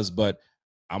he does. But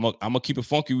I'm gonna keep it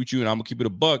funky with you, and I'm gonna keep it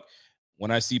a buck.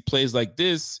 When I see plays like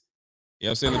this, you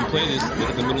know what I'm saying? Let me play this. Look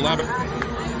at the middle linebacker.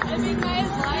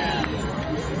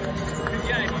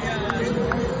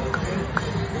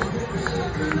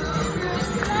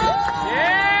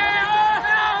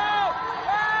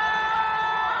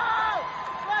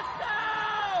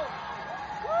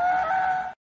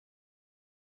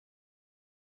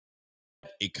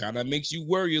 It kind of makes you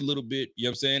worry a little bit, you know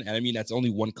what I'm saying? And I mean, that's only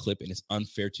one clip, and it's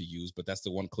unfair to use, but that's the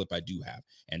one clip I do have.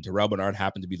 And Terrell Bernard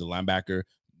happened to be the linebacker,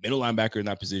 middle linebacker in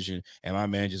that position, and my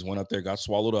man just went up there, got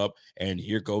swallowed up, and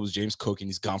here goes James Cook, and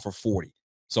he's gone for 40.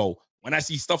 So when I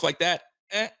see stuff like that,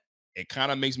 it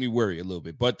kind of makes me worry a little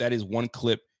bit. But that is one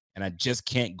clip, and I just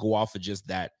can't go off of just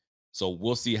that. So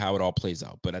we'll see how it all plays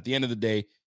out. But at the end of the day,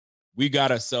 we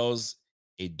got ourselves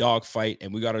a dogfight,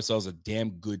 and we got ourselves a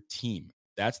damn good team.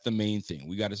 That's the main thing.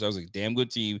 We got ourselves a damn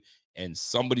good team, and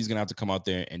somebody's going to have to come out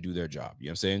there and do their job. You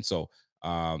know what I'm saying? So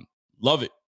love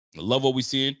it. Love what we're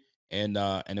seeing, and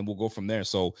then we'll go from there.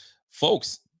 So,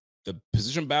 folks, the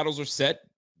position battles are set.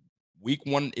 Week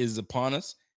 1 is upon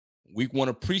us. Week 1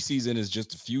 of preseason is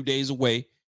just a few days away.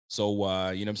 So,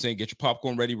 you know what I'm saying? Get your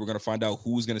popcorn ready. We're going to find out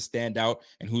who's going to stand out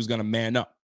and who's going to man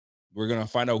up. We're going to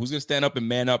find out who's going to stand up and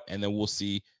man up, and then we'll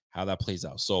see how that plays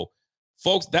out. So,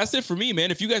 folks, that's it for me,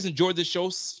 man. If you guys enjoyed this show,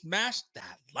 smash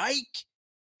that like.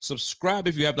 Subscribe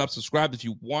if you have not subscribed. If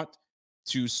you want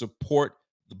to support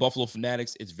the Buffalo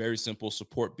Fanatics, it's very simple.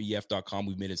 SupportBF.com.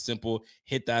 We've made it simple.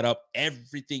 Hit that up.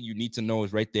 Everything you need to know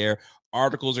is right there.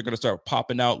 Articles are going to start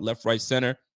popping out left, right,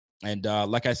 center. And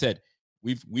like I said,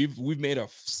 we've made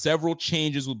several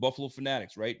changes with Buffalo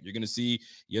Fanatics, right? You're going to see,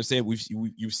 you know what I'm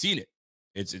saying? You've seen it.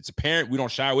 It's apparent. We don't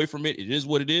shy away from it. It is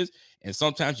what it is. And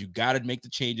sometimes you got to make the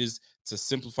changes to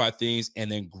simplify things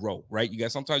and then grow, right?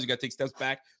 Sometimes you got to take steps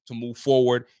back to move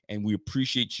forward. And we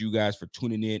appreciate you guys for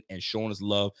tuning in and showing us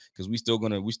love, because we still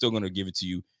gonna give it to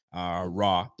you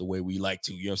raw, the way we like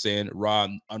to, you know what I'm saying? Raw,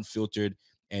 unfiltered,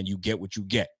 and you get what you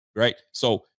get, right?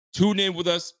 So tune in with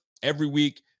us every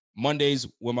week. Mondays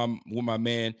with my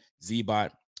man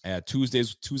Z-Bot,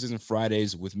 Tuesdays and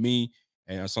Fridays with me,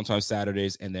 and sometimes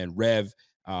Saturdays. And then Rev,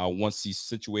 once he's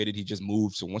situated, he just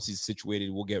moved. So once he's situated,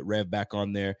 we'll get Rev back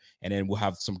on there, and then we'll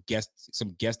have some guests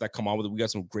that come on with it. We got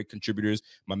some great contributors.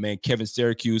 My man Kevin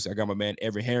Syracuse. I got my man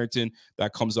Everett Harrington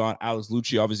that comes on. Alex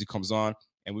Lucci obviously comes on,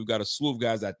 and we've got a slew of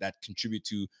guys that contribute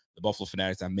to the Buffalo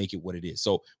Fanatics that make it what it is.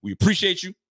 So we appreciate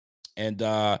you, and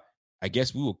I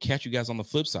guess we will catch you guys on the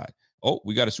flip side. Oh,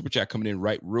 we got a super chat coming in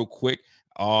real quick.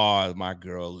 Oh, my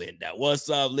girl, Linda.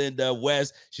 What's up, Linda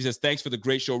West? She says, thanks for the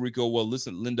great show, Rico. Well,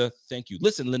 listen, Linda, thank you.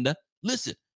 Listen, Linda,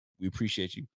 listen. We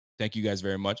appreciate you. Thank you guys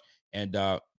very much. And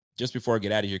just before I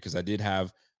get out of here, because I did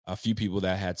have a few people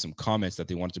that had some comments that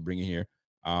they wanted to bring in here.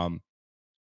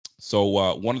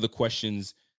 So one of the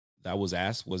questions that was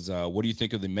asked was, what do you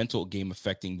think of the mental game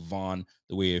affecting Vaughn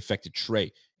the way it affected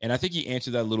Trey? And I think he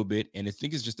answered that a little bit. And I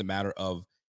think it's just a matter of,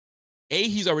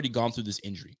 he's already gone through this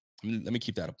injury. Let me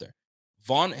keep that up there.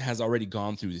 Vaughn has already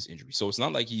gone through this injury. So it's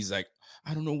not like he's like,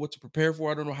 I don't know what to prepare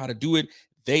for. I don't know how to do it.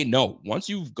 They know. Once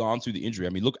you've gone through the injury,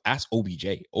 I mean, look, ask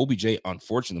OBJ. OBJ,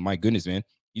 unfortunately, my goodness, man,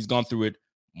 he's gone through it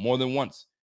more than once.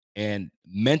 And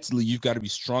mentally, you've got to be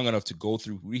strong enough to go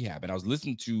through rehab. And I was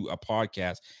listening to a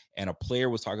podcast, and a player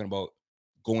was talking about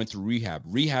going through rehab.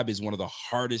 Rehab is one of the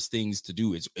hardest things to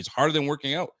do. It's harder than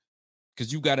working out,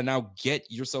 because you got to now get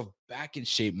yourself back in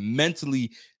shape,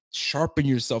 mentally sharpen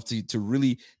yourself to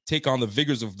really take on the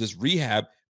vigors of this rehab.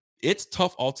 It's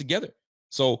tough altogether.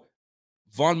 So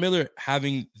Von Miller,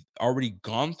 having already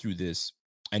gone through this,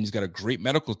 and he's got a great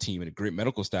medical team and a great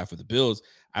medical staff with the Bills,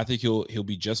 I think he'll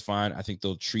be just fine. I think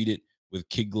they'll treat it with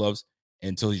kid gloves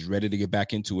until he's ready to get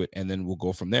back into it, and then we'll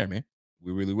go from there, man.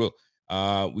 We really will.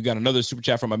 We got another super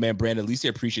chat from my man Brandon Lisi. I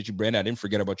appreciate you, Brandon. I didn't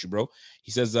forget about you, bro.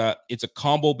 He says it's a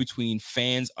combo between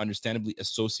fans understandably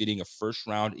associating a first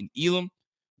round in Elam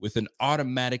with an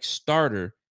automatic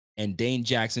starter and Dane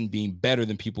Jackson being better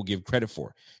than people give credit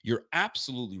for. You're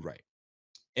absolutely right.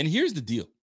 And here's the deal.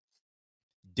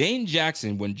 Dane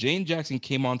Jackson, when Dane Jackson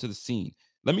came onto the scene,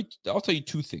 I'll tell you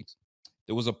two things.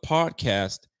 There was a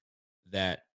podcast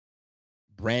that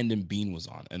Brandon Beane was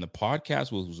on, and the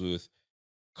podcast was with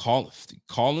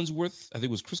Collinsworth. I think it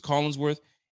was Chris Collinsworth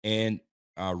and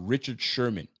Richard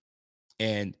Sherman.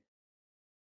 And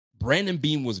Brandon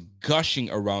Beane was gushing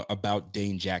about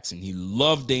Dane Jackson. He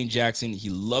loved Dane Jackson. He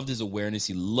loved his awareness.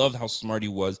 He loved how smart he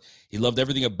was. He loved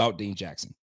everything about Dane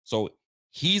Jackson. So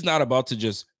he's not about to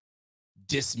just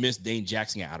dismiss Dane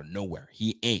Jackson out of nowhere.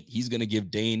 He ain't. He's going to give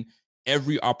Dane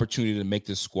every opportunity to make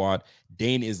this squad.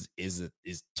 Dane is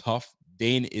tough.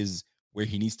 Dane is where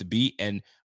he needs to be. And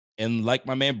And like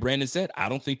my man Brandon said, I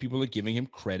don't think people are giving him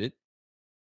credit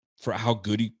for how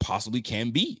good he possibly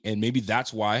can be. And maybe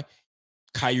that's why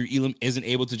Kyer Elam isn't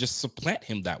able to just supplant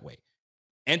him that way.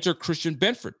 Enter Christian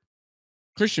Benford.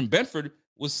 Christian Benford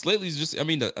was Slately's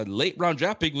a late round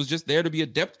draft pick, was just there to be a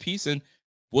depth piece, and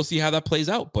we'll see how that plays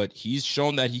out. But he's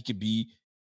shown that he could be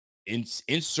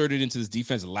inserted into this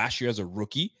defense last year as a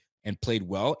rookie and played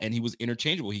well, and he was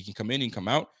interchangeable. He can come in and come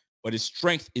out, but his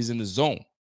strength is in the zone.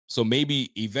 So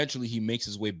maybe eventually he makes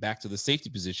his way back to the safety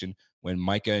position when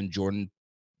Micah and Jordan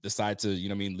decide to,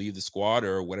 leave the squad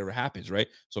or whatever happens, right?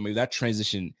 So maybe that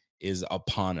transition is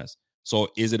upon us. So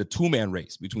is it a two-man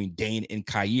race between Dane and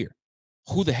Kyer?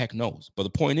 Who the heck knows? But the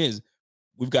point is,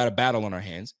 we've got a battle on our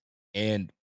hands,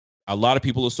 and a lot of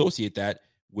people associate that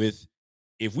with,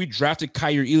 if we drafted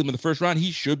Kyer Elam in the first round,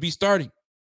 he should be starting.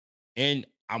 And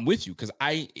I'm with you, because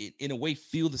I, in a way,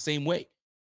 feel the same way.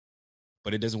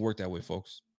 But it doesn't work that way,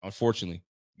 folks, unfortunately,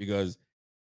 because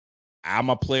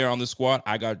I'm a player on the squad.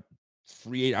 I'm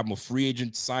a free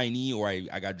agent signee, or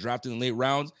I got drafted in late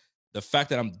rounds. The fact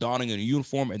that I'm donning a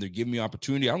uniform and they're giving me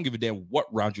opportunity, I don't give a damn what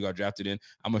round you got drafted in.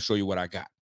 I'm going to show you what I got.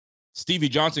 Stevie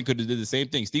Johnson could have did the same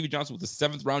thing. Stevie Johnson was the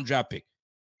 7th round draft pick.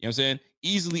 You know what I'm saying?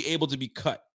 Easily able to be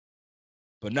cut.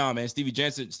 But nah, man, Stevie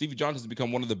Johnson has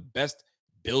become one of the best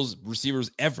Bills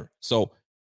receivers ever. So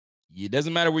it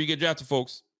doesn't matter where you get drafted,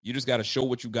 folks. You just got to show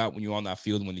what you got when you're on that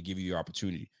field and when they give you your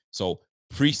opportunity. So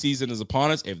preseason is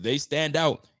upon us. If they stand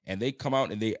out and they come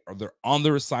out and they're on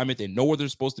their assignment, they know where they're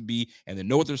supposed to be, and they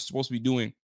know what they're supposed to be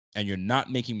doing, and you're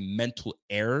not making mental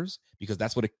errors, because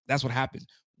that's what happens.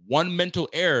 One mental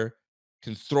error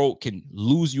can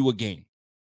lose you a game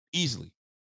easily.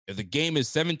 If the game is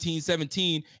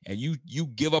 17-17 and you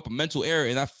give up a mental error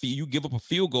and you give up a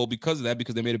field goal because of that,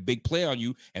 because they made a big play on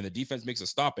you and the defense makes a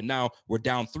stop, and now we're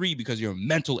down 3 because you're a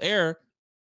mental error,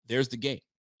 there's the game.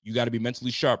 You got to be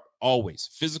mentally sharp always.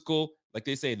 Physical, like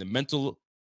they say, the mental,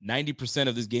 90%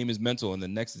 of this game is mental and the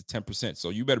next is 10%.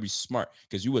 So you better be smart,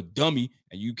 because you a dummy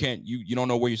and you don't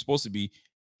know where you're supposed to be.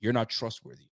 You're not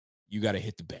trustworthy. You got to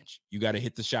hit the bench. You got to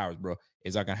hit the showers, bro.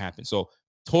 It's not going to happen. So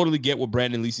totally get what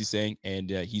Brandon Lisi's saying, and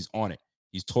he's on it.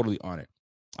 He's totally on it.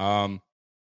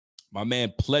 My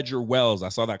man Pledger Wells, I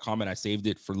saw that comment. I saved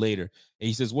it for later. And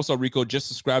he says, "What's up, Rico? Just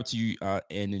subscribe to you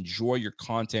and enjoy your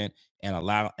content and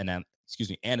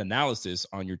analysis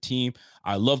on your team.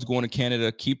 I loved going to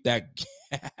Canada. Keep that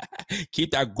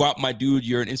guap, my dude.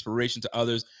 You're an inspiration to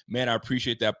others, man. I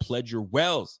appreciate that, Pledger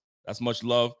Wells. That's much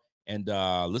love. And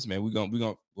listen, man,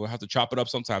 we'll have to chop it up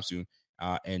sometime soon.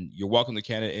 And you're welcome to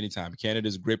Canada anytime. Canada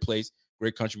is a great place,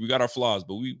 great country. We got our flaws,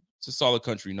 but it's a solid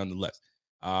country nonetheless.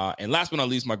 And last but not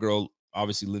least, my girl,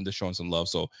 obviously Linda, showing some love.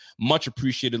 So much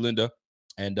appreciated, Linda.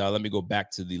 And let me go back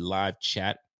to the live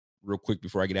chat real quick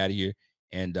before I get out of here.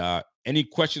 And any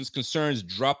questions, concerns,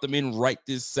 drop them in right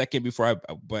this second before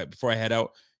I head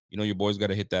out. Your boys got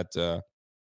to hit that.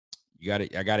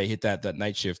 I got to hit that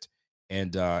night shift.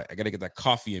 And I got to get that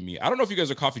coffee in me. I don't know if you guys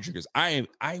are coffee drinkers. I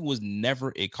was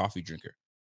never a coffee drinker,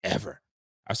 ever.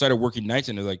 I started working nights,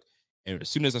 and as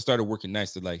soon as I started working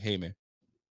nights, they're like, "Hey, man,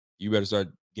 you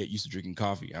better get used to drinking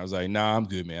coffee." I was like, "Nah, I'm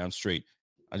good, man. I'm straight.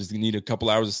 I just need a couple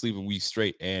hours of sleep a week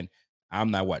straight." And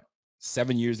I'm not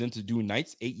 7 years into doing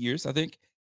nights, 8 years, I think.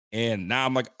 And now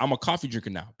I'm a coffee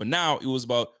drinker now. But now it was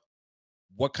about,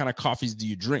 what kind of coffees do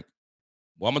you drink?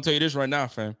 Well, I'm gonna tell you this right now,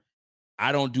 fam.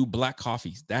 I don't do black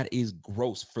coffees. That is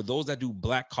gross. For those that do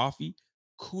black coffee,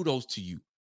 kudos to you.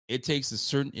 It takes a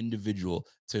certain individual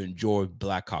to enjoy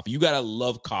black coffee. You got to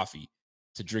love coffee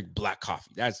to drink black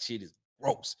coffee. That shit is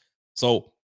gross.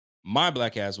 So my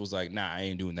black ass was like, nah, I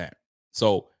ain't doing that.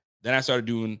 So then I started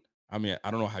doing, I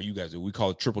don't know how you guys do. We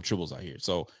call it triple triples out here.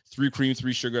 So 3 cream,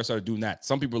 3 sugar. I started doing that.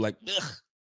 Some people are like, ugh,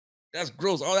 that's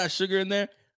gross. All that sugar in there.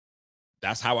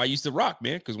 That's how I used to rock,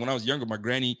 man. Because when I was younger, my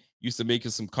granny used to make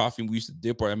us some coffee, and we used to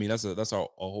dip. That's a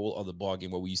whole other ball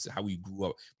game how we grew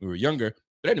up when we were younger.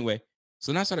 But anyway,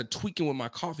 so now I started tweaking with my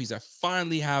coffees. I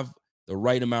finally have the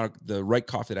right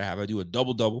coffee that I have. I do a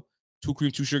double, 2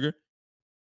 cream, 2 sugar,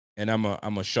 and I'm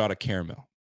a shot of caramel.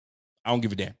 I don't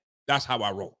give a damn. That's how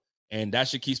I roll, and that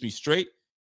shit keeps me straight,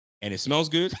 and it smells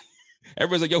good.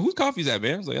 Everybody's like, "Yo, whose coffee is that,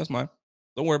 man?" I was like, "That's mine.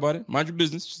 Don't worry about it. Mind your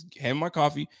business. Just hand me my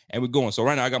coffee, and we're going." So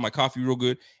right now I got my coffee real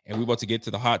good, and we're about to get to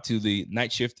the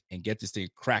night shift and get this thing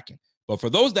cracking. But for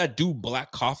those that do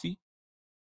black coffee,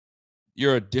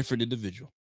 you're a different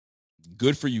individual.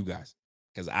 Good for you guys,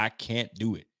 because I can't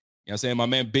do it. You know what I'm saying? My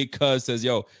man Big Cuz says,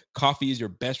 "Yo, coffee is your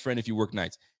best friend if you work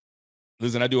nights."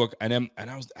 Listen, I'm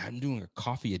doing a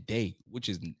coffee a day, which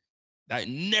is, that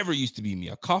never used to be me.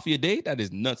 A coffee a day, that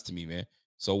is nuts to me, man.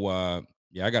 So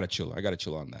yeah, I gotta chill. I gotta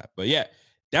chill on that. But yeah,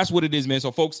 that's what it is, man.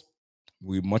 So folks,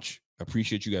 We much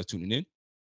appreciate you guys tuning in.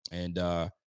 And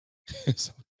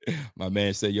so my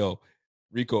man said, yo,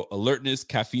 Rico, alertness,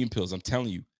 caffeine pills. I'm telling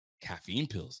you, caffeine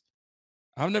pills.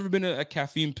 I've never been a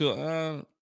caffeine pill.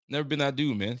 Never been that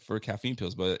dude, man, for caffeine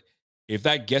pills. But if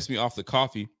that gets me off the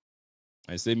coffee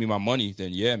and save me my money,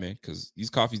 then yeah, man. Because these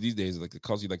coffees these days, like, it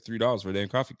costs you like $3 for a damn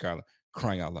coffee, Kyla.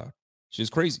 Crying out loud. She's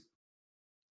crazy.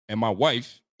 And my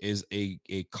wife is a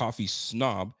coffee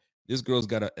snob. This girl's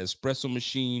got an espresso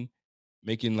machine,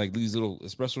 making like these little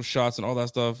espresso shots and all that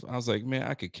stuff. I was like, man,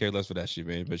 I could care less for that shit,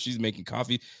 man. But she's making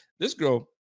coffee. This girl,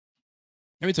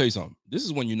 let me tell you something. This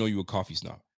is when you know you're a coffee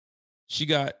snob. She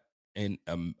got a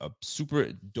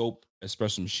super dope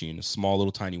espresso machine, a small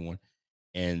little tiny one,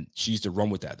 and she used to run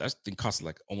with that. That thing cost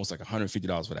like almost like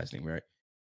 $150 for that thing, right?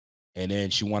 And then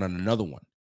she wanted another one,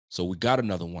 so we got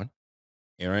another one,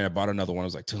 and right, I bought another one. It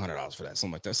was like $200 for that,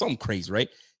 something like that, something crazy, right?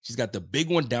 She's got the big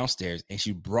one downstairs, and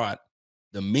she brought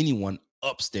the mini one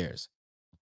upstairs.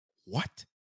 What?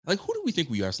 Like, who do we think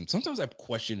we are? Sometimes I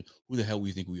question who the hell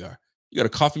we think we are. You got a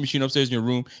coffee machine upstairs in your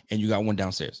room, and you got one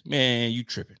downstairs. Man, you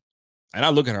tripping. And I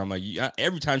look at her, I'm like, yeah,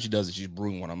 every time she does it, she's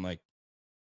brewing one. I'm like,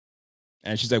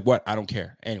 and she's like, what? I don't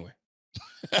care. Anyway,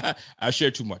 I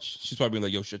share too much. She's probably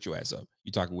like, yo, shut your ass up.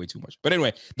 You're talking way too much. But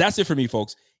anyway, that's it for me,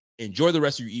 folks. Enjoy the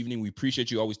rest of your evening. We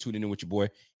appreciate you always tuning in with your boy.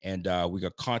 And we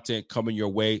got content coming your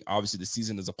way. Obviously, the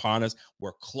season is upon us.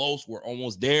 We're close. We're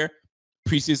almost there.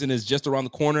 Preseason is just around the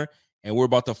corner. And we're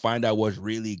about to find out what's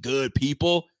really good,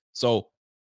 people. So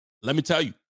let me tell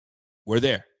you, we're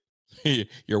there.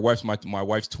 Your wife's my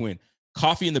wife's twin.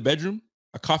 Coffee in the bedroom?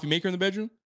 A coffee maker in the bedroom?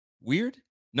 Weird?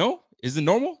 No? Is it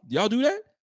normal? Y'all do that?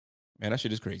 Man, that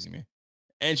shit is crazy, man.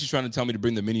 And she's trying to tell me to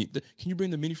bring the mini. Can you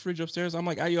bring the mini fridge upstairs? I'm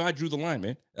like, I drew the line,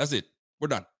 man. That's it. We're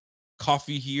done.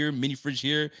 Coffee here, mini fridge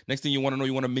here. Next thing you want to know,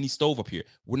 you want a mini stove up here.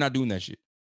 We're not doing that shit.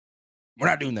 We're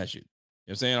not doing that shit. You know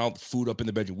what I'm saying? All the food up in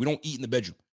the bedroom. We don't eat in the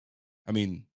bedroom. I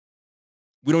mean,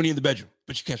 we don't eat in the bedroom,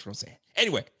 but you catch what I'm saying.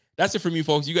 Anyway, that's it for me,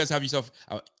 folks. You guys have yourself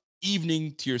an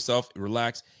evening to yourself.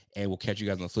 Relax. And we'll catch you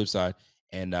guys on the flip side.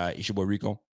 And it's your boy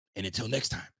Rico. And until next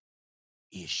time,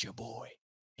 it's your boy.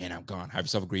 And I'm gone. Have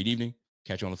yourself a great evening.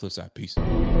 Catch you on the flip side. Peace.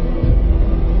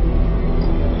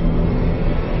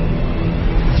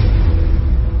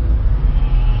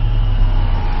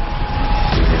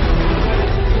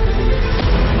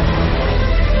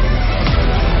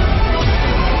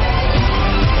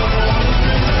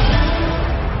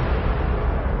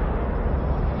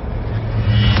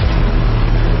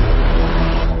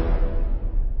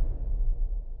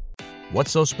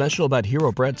 What's so special about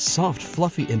Hero Bread's soft,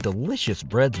 fluffy, and delicious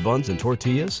breads, buns, and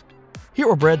tortillas?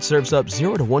 Hero Bread serves up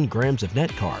 0 to 1 grams of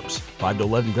net carbs, 5 to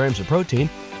 11 grams of protein,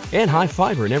 and high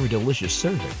fiber in every delicious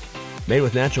serving. Made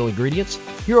with natural ingredients,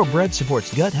 Hero Bread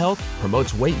supports gut health,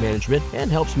 promotes weight management, and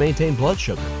helps maintain blood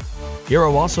sugar.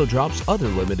 Hero also drops other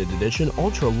limited edition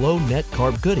ultra-low net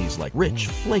carb goodies like rich,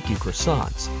 flaky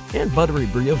croissants and buttery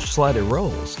brioche slider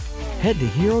rolls. Head to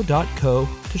hero.co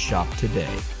to shop today.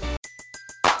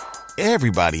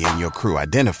 Everybody in your crew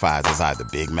identifies as either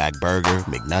Big Mac Burger,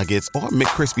 McNuggets, or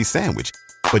McCrispy Sandwich.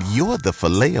 But you're the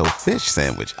Filet-O-Fish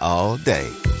Sandwich all day.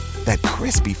 That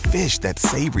crispy fish, that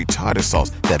savory tartar sauce,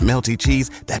 that melty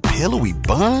cheese, that pillowy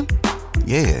bun.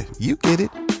 Yeah, you get it.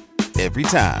 Every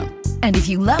time. And if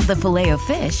you love the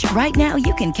Filet-O-Fish, right now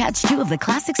you can catch 2 of the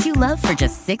classics you love for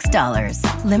just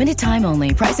 $6. Limited time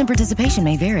only. Price and participation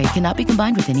may vary. Cannot be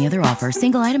combined with any other offer.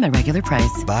 Single item at regular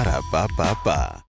price. Ba-da-ba-ba-ba.